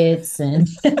skits and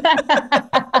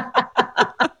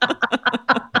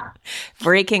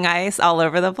breaking ice all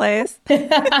over the place.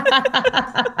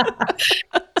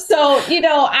 So,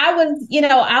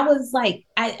 I was like,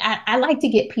 I like to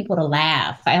get people to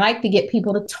laugh. I like to get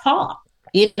people to talk.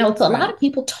 So a lot Right. of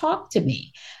people talk to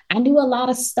me. I do a lot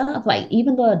of stuff. Like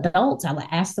even the adults, I would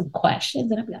ask them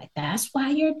questions and I'd be like, that's why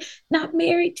you're not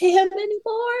married to him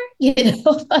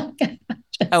anymore. Like,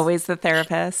 just, Always the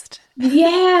therapist.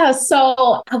 yeah.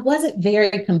 So I wasn't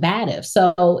very combative.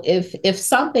 So if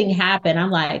something happened,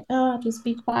 I'm like, oh, just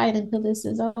be quiet until this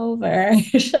is over.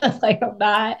 Like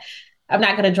I'm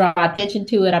not going to draw attention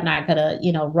to it. I'm not going to,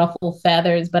 ruffle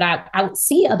feathers. But I would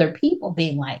see other people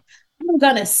being like, I'm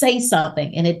going to say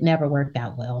something. And it never worked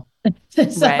out well.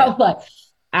 So Right.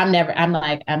 I'm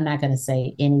like, I'm not going to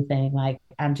say anything. Like,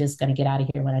 I'm just going to get out of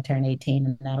here when I turn 18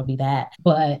 and that'll be that.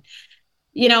 But,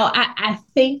 I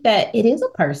think that it is a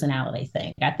personality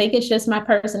thing. I think it's just my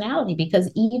personality because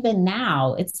even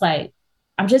now it's like,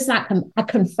 I'm just not, I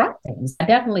confront things. I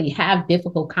definitely have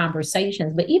difficult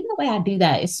conversations, but even the way I do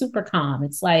that is super calm.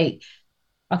 It's like,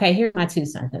 okay, here's my two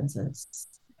sentences.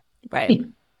 Right.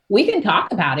 We can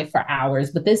talk about it for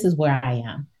hours, but this is where I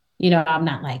am. I'm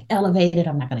not like elevated.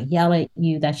 I'm not going to yell at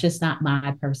you. That's just not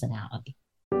my personality.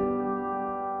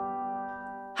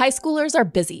 High schoolers are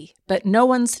busy, but no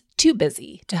one's too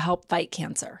busy to help fight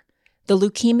cancer. The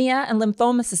Leukemia and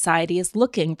Lymphoma Society is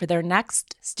looking for their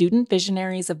next Student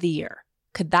Visionaries of the Year.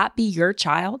 Could that be your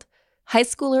child? High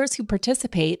schoolers who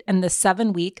participate in the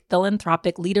 7-week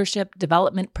philanthropic leadership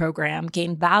development program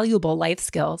gain valuable life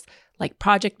skills like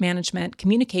project management,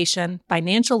 communication,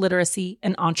 financial literacy,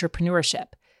 and entrepreneurship.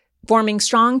 Forming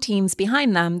strong teams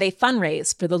behind them, they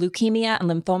fundraise for the Leukemia and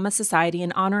Lymphoma Society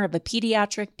in honor of a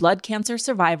pediatric blood cancer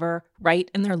survivor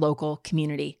right in their local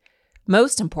community.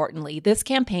 Most importantly, this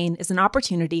campaign is an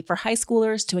opportunity for high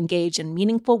schoolers to engage in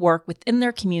meaningful work within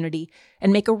their community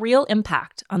and make a real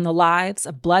impact on the lives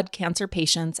of blood cancer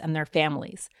patients and their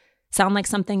families. Sound like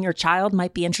something your child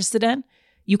might be interested in?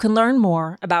 You can learn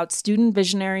more about Student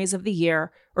Visionaries of the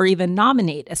Year or even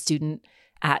nominate a student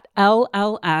at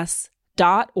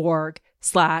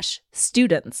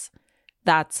lls.org/students.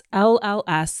 That's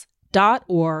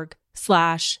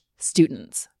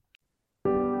lls.org/students.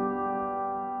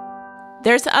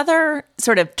 There's other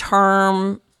sort of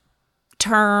term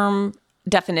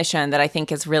definition that I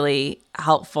think is really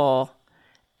helpful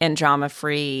in Drama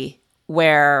Free,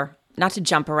 where, not to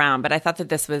jump around, but I thought that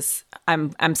this was,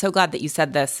 I'm so glad that you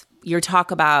said this. You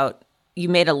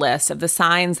made a list of the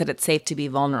signs that it's safe to be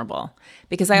vulnerable.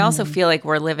 Because I also feel like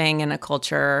we're living in a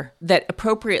culture that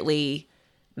appropriately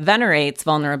venerates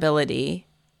vulnerability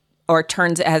or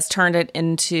has turned it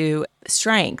into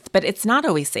strength, but it's not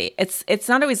always safe. It's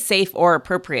not always safe or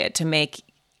appropriate to make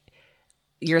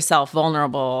yourself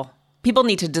vulnerable. People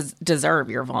need to deserve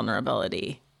your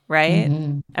vulnerability, right?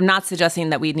 Mm-hmm. I'm not suggesting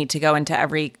that we need to go into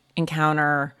every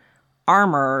encounter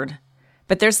armored,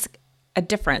 but there's a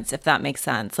difference, if that makes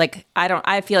sense. Like,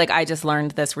 I feel like I just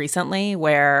learned this recently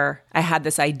where I had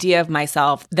this idea of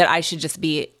myself that I should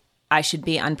be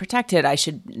unprotected. I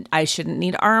shouldn't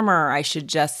need armor. I should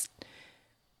just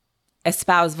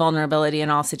espouse vulnerability in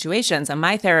all situations. And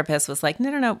my therapist was like,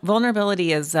 no.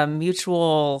 Vulnerability is a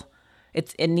mutual,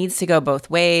 it needs to go both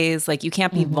ways. Like, you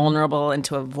can't be vulnerable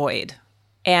into a void.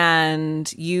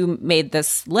 And you made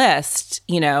this list,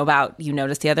 about, you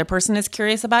notice the other person is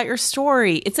curious about your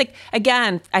story. It's like,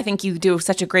 again, I think you do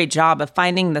such a great job of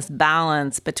finding this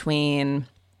balance between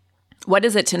what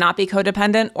is it to not be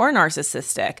codependent or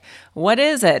narcissistic? What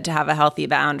is it to have a healthy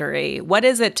boundary? What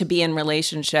is it to be in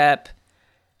relationship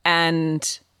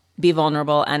and be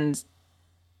vulnerable and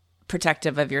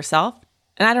protective of yourself?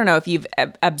 And I don't know if you've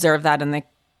observed that in the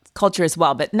culture as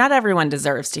well, but not everyone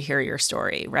deserves to hear your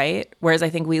story, right? Whereas I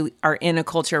think we are in a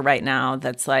culture right now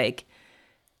that's like,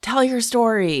 tell your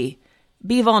story,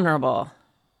 be vulnerable.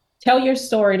 Tell your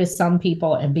story to some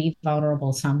people and be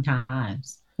vulnerable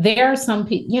sometimes. There are some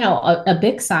people, a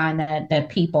big sign that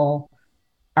people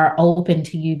are open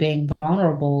to you being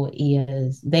vulnerable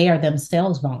is they are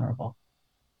themselves vulnerable.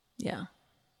 Yeah.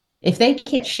 If they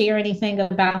can't share anything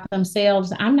about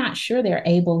themselves, I'm not sure they're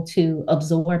able to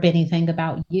absorb anything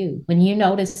about you. When you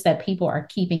notice that people are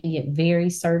keeping it very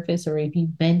surface, or if you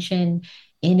mention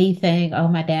anything, oh,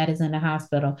 my dad is in the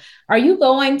hospital. Are you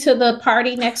going to the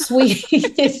party next week?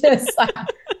 It's just like,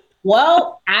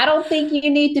 well, I don't think you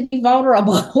need to be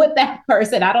vulnerable with that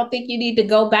person. I don't think you need to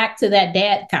go back to that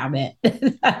dad comment.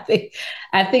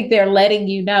 I think they're letting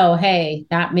you know, hey,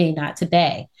 not me, not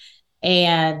today.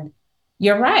 And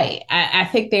you're right. I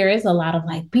think there is a lot of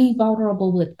like, be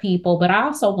vulnerable with people, but I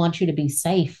also want you to be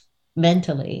safe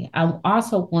mentally. I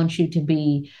also want you to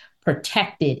be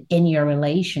protected in your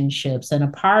relationships. And a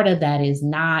part of that is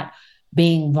not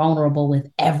being vulnerable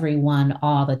with everyone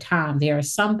all the time. There are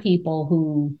some people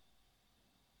who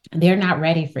they're not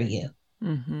ready for you.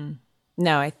 Mm-hmm.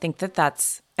 No, I think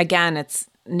that's, again, it's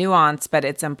nuance, but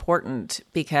it's important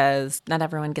because not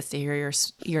everyone gets to hear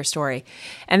your story.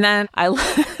 And then I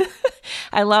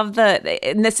love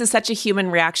and this is such a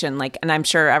human reaction. Like, and I'm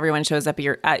sure everyone shows up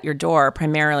at your door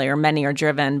primarily, or many are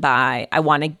driven by, I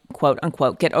want to quote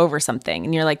unquote get over something.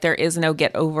 And you're like, there is no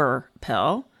get over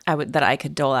pill that I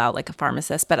could dole out like a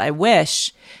pharmacist, but I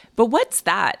wish. But what's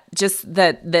that? Just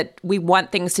that we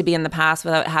want things to be in the past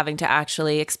without having to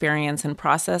actually experience and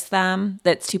process them.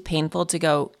 That's too painful to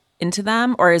go into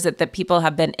them, or is it that people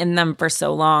have been in them for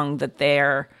so long that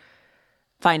they're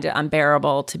find it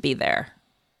unbearable to be there?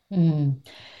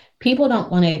 People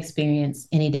don't want to experience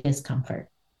any discomfort.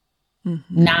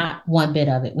 Not one bit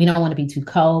of it. We don't want to be too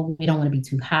cold. We don't want to be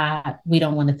too hot. We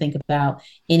don't want to think about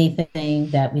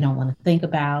anything that we don't want to think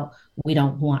about. We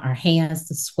don't want our hands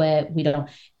to sweat. We don't,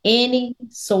 any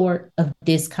sort of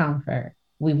discomfort,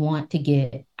 we want to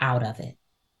get out of it.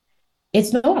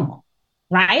 It's normal,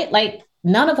 right? Like,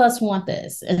 none of us want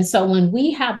this. And so when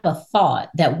we have a thought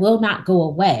that will not go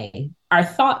away, our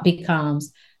thought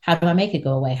becomes, how do I make it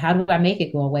go away? How do I make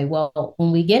it go away? Well,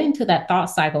 when we get into that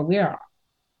thought cycle, we're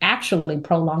actually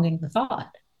prolonging the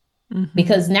thought,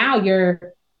 because now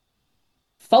you're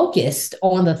focused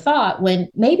on the thought when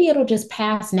maybe it'll just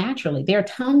pass naturally. There are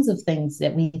tons of things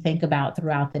that we think about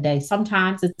throughout the day.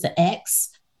 Sometimes it's an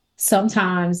ex,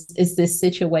 sometimes it's this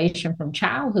situation from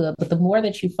childhood, but the more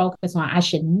that you focus on, I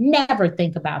should never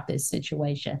think about this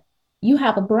situation, you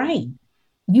have a brain.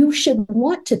 You should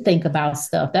want to think about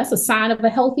stuff. That's a sign of a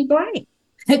healthy brain,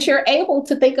 that you're able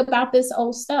to think about this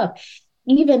old stuff,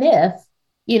 even if,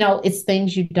 it's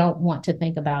things you don't want to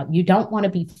think about. You don't want to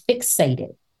be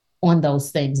fixated on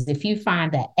those things. If you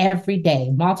find that every day,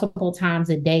 multiple times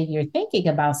a day, you're thinking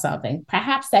about something,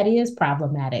 perhaps that is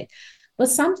problematic. But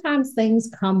sometimes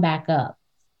things come back up.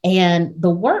 And the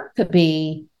work could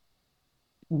be,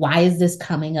 why is this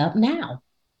coming up now?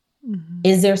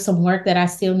 Is there some work that I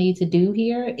still need to do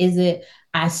here? Is it,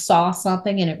 I saw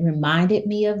something and it reminded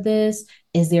me of this?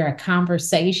 Is there a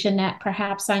conversation that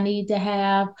perhaps I need to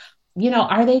have?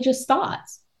 Are they just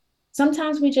thoughts?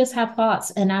 Sometimes we just have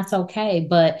thoughts, and that's okay,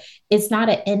 but it's not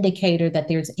an indicator that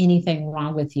there's anything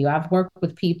wrong with you. I've worked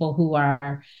with people who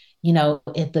are,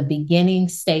 at the beginning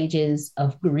stages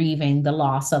of grieving the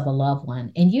loss of a loved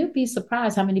one, and you'd be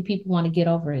surprised how many people want to get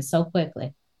over it so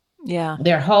quickly. Yeah.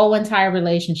 Their whole entire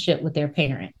relationship with their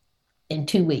parent in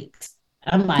 2 weeks.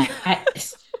 I'm like,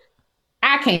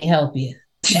 I can't help you.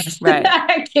 Right.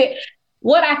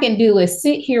 What I can do is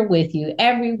sit here with you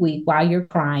every week while you're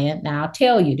crying. Now, I'll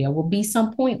tell you, there will be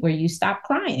some point where you stop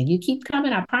crying. You keep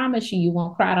coming. I promise you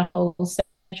won't cry the whole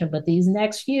session, but these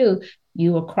next few,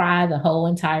 you will cry the whole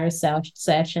entire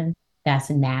session. That's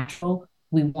natural.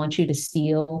 We want you to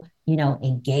still,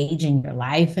 engage in your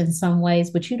life in some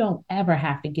ways, but you don't ever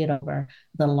have to get over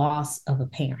the loss of a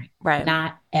parent. Right.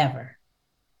 Not ever.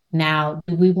 Now,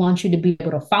 do we want you to be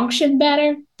able to function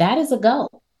better? That is a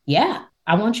goal. Yeah.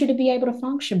 I want you to be able to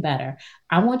function better.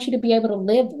 I want you to be able to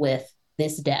live with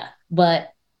this death,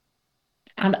 but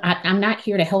I'm not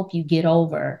here to help you get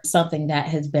over something that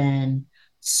has been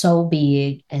so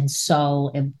big and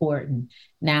so important.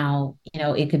 Now,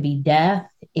 it could be death.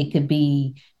 It could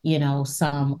be,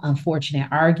 some unfortunate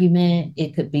argument.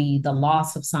 It could be the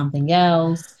loss of something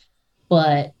else,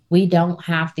 but we don't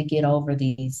have to get over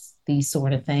these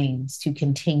sort of things to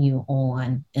continue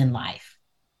on in life.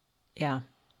 Yeah.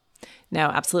 No,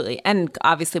 absolutely. And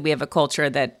obviously we have a culture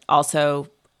that also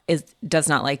does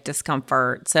not like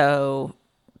discomfort. So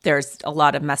there's a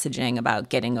lot of messaging about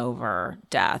getting over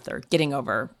death or getting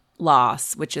over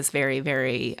loss, which is very,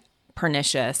 very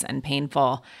pernicious and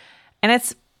painful. And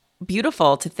it's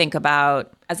beautiful to think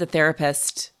about as a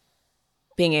therapist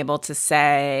being able to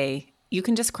say, you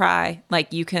can just cry.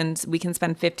 Like we can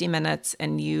spend 50 minutes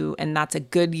and that's a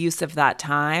good use of that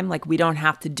time. Like we don't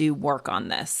have to do work on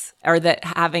this, or that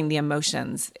having the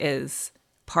emotions is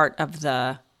part of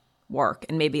the work.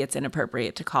 And maybe it's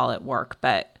inappropriate to call it work,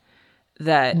 but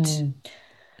that,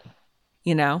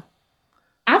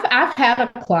 I've had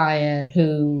a client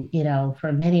who,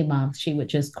 for many months, she would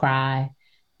just cry.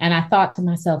 And I thought to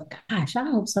myself, gosh, I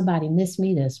hope somebody missed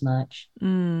me this much. I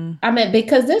mean,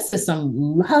 because this is some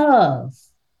love.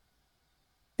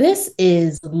 This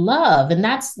is love. And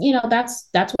that's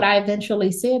what I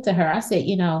eventually said to her. I said,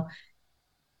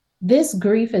 this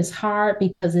grief is hard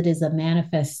because it is a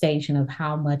manifestation of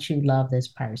how much you love this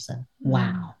person.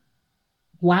 Wow.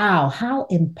 Wow. How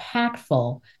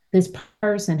impactful this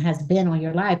person has been on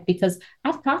your life, because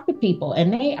I've talked to people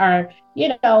and they are, they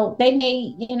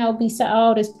may, be so,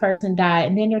 oh, this person died.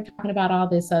 And then you're talking about all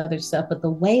this other stuff. But the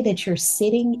way that you're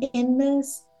sitting in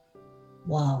this,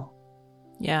 whoa.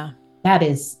 Yeah. that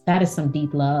is some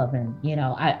deep love. And,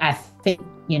 I think,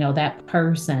 that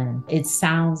person, it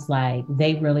sounds like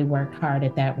they really worked hard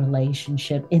at that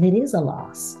relationship, and it is a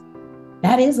loss.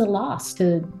 That is a loss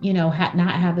to,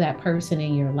 not have that person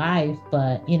in your life,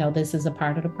 but, this is a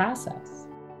part of the process.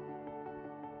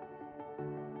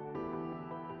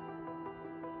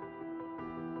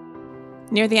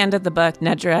 Near the end of the book,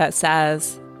 Nedra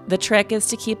says, "The trick is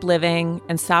to keep living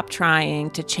and stop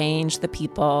trying to change the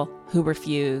people who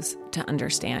refuse to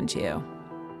understand you."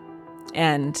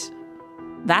 And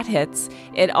that hits.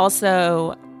 It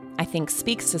also, I think,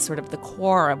 speaks to sort of the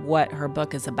core of what her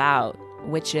book is about,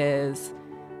 which is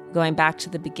going back to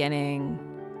the beginning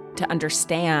to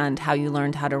understand how you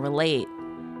learned how to relate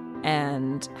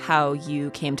and how you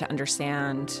came to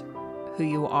understand who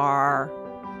you are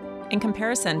in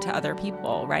comparison to other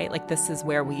people, right? Like, this is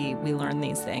where we learn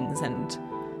these things and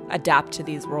adapt to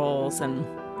these roles and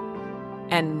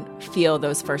feel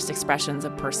those first expressions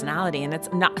of personality. And it's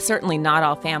certainly not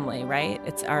all family, right?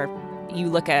 You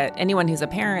look at anyone who's a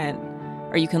parent,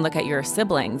 or you can look at your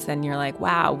siblings, and you're like,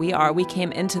 wow, we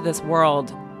came into this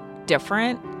world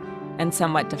different and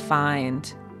somewhat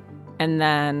defined. And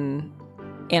then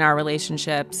in our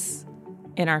relationships,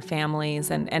 in our families,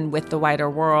 and with the wider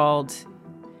world,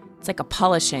 it's like a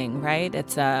polishing, right?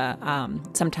 It's a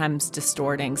sometimes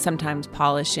distorting, sometimes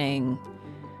polishing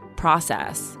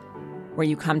process where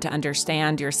you come to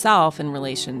understand yourself in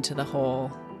relation to the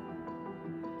whole.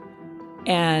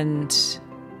 And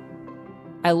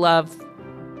I love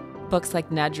books like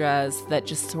Nedra's that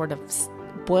just sort of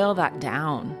boil that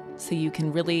down so you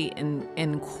can really,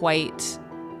 in quite,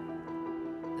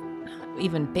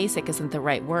 even basic isn't the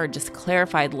right word, just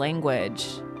clarified language,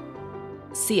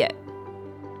 see it.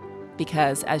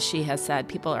 Because as she has said,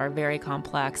 people are very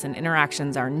complex and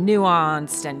interactions are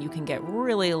nuanced, and you can get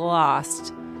really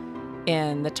lost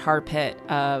in the tar pit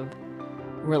of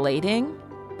relating.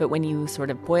 But when you sort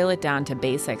of boil it down to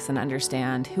basics and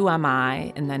understand who am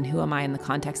I, and then who am I in the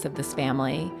context of this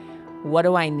family, what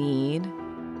do I need,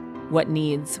 what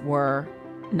needs were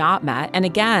not met. And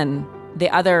again, the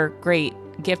other great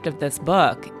gift of this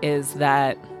book is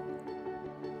that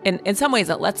in some ways,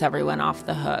 it lets everyone off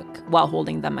the hook while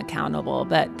holding them accountable.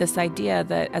 But this idea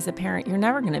that as a parent, you're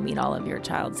never going to meet all of your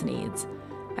child's needs.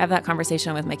 I have that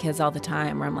conversation with my kids all the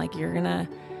time where I'm like, you're going to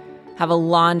have a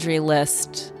laundry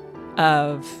list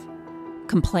of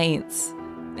complaints,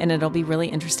 and it'll be really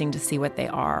interesting to see what they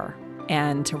are,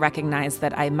 and to recognize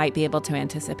that I might be able to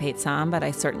anticipate some, but I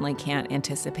certainly can't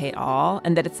anticipate all,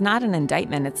 and that it's not an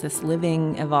indictment. It's this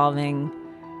living, evolving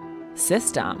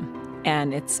system.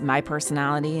 And it's my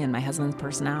personality and my husband's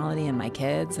personality and my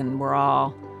kids, and we're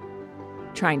all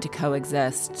trying to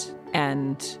coexist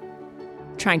and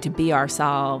trying to be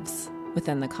ourselves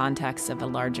within the context of a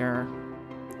larger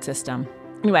system.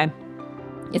 Anyway,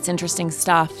 it's interesting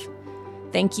stuff.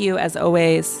 Thank you, as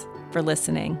always, for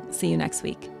listening. See you next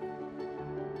week.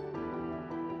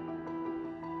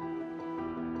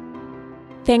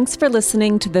 Thanks for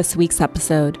listening to this week's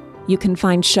episode. You can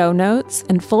find show notes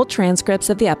and full transcripts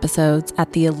of the episodes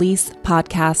at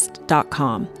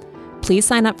theelisepodcast.com. Please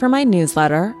sign up for my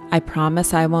newsletter. I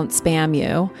promise I won't spam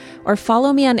you. Or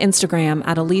follow me on Instagram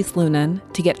at Elise Lunan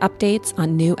to get updates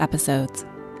on new episodes.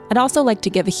 I'd also like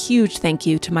to give a huge thank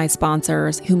you to my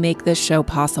sponsors who make this show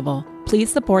possible.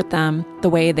 Please support them the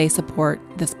way they support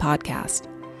this podcast.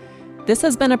 This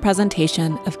has been a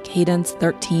presentation of Cadence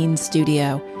 13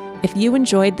 Studio. If you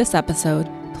enjoyed this episode,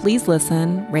 please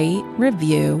listen, rate,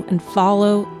 review, and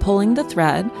follow Pulling the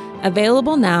Thread,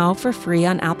 available now for free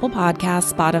on Apple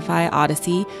Podcasts, Spotify,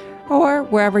 Odyssey, or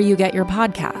wherever you get your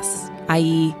podcasts,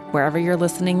 i.e., wherever you're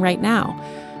listening right now.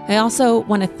 I also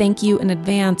want to thank you in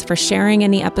advance for sharing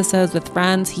any episodes with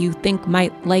friends who you think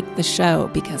might like the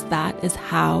show, because that is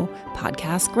how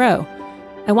podcasts grow.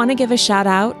 I want to give a shout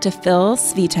out to Phil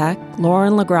Svitek,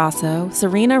 Lauren LaGrasso,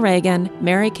 Serena Reagan,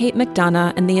 Mary Kate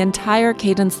McDonough, and the entire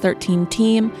Cadence 13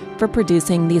 team for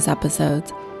producing these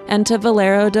episodes, and to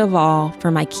Valero Deval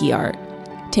for my key art.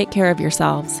 Take care of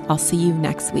yourselves. I'll see you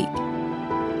next week.